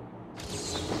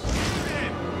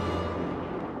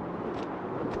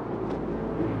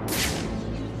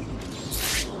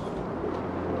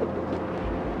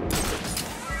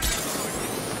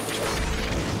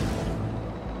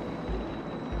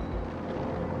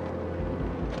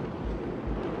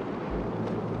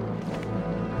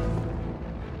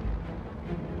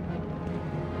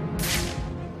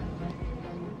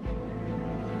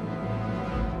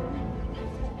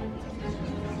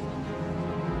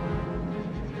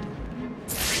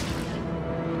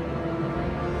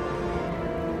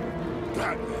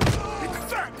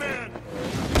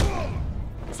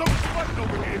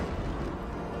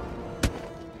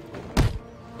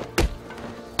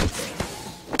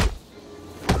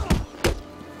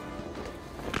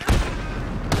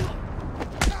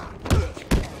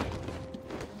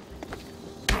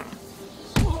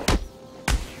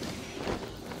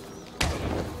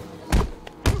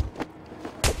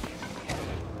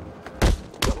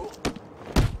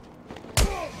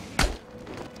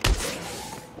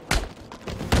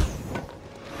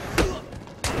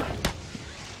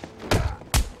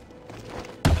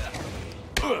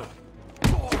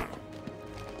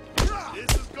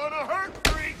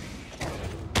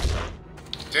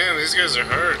 Damn, these guys are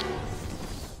hard.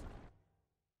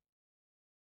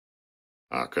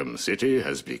 Arkham City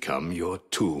has become your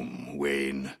tomb,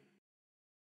 Wayne.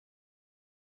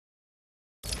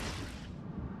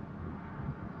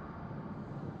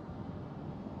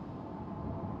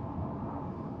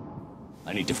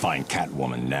 I need to find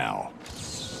Catwoman now.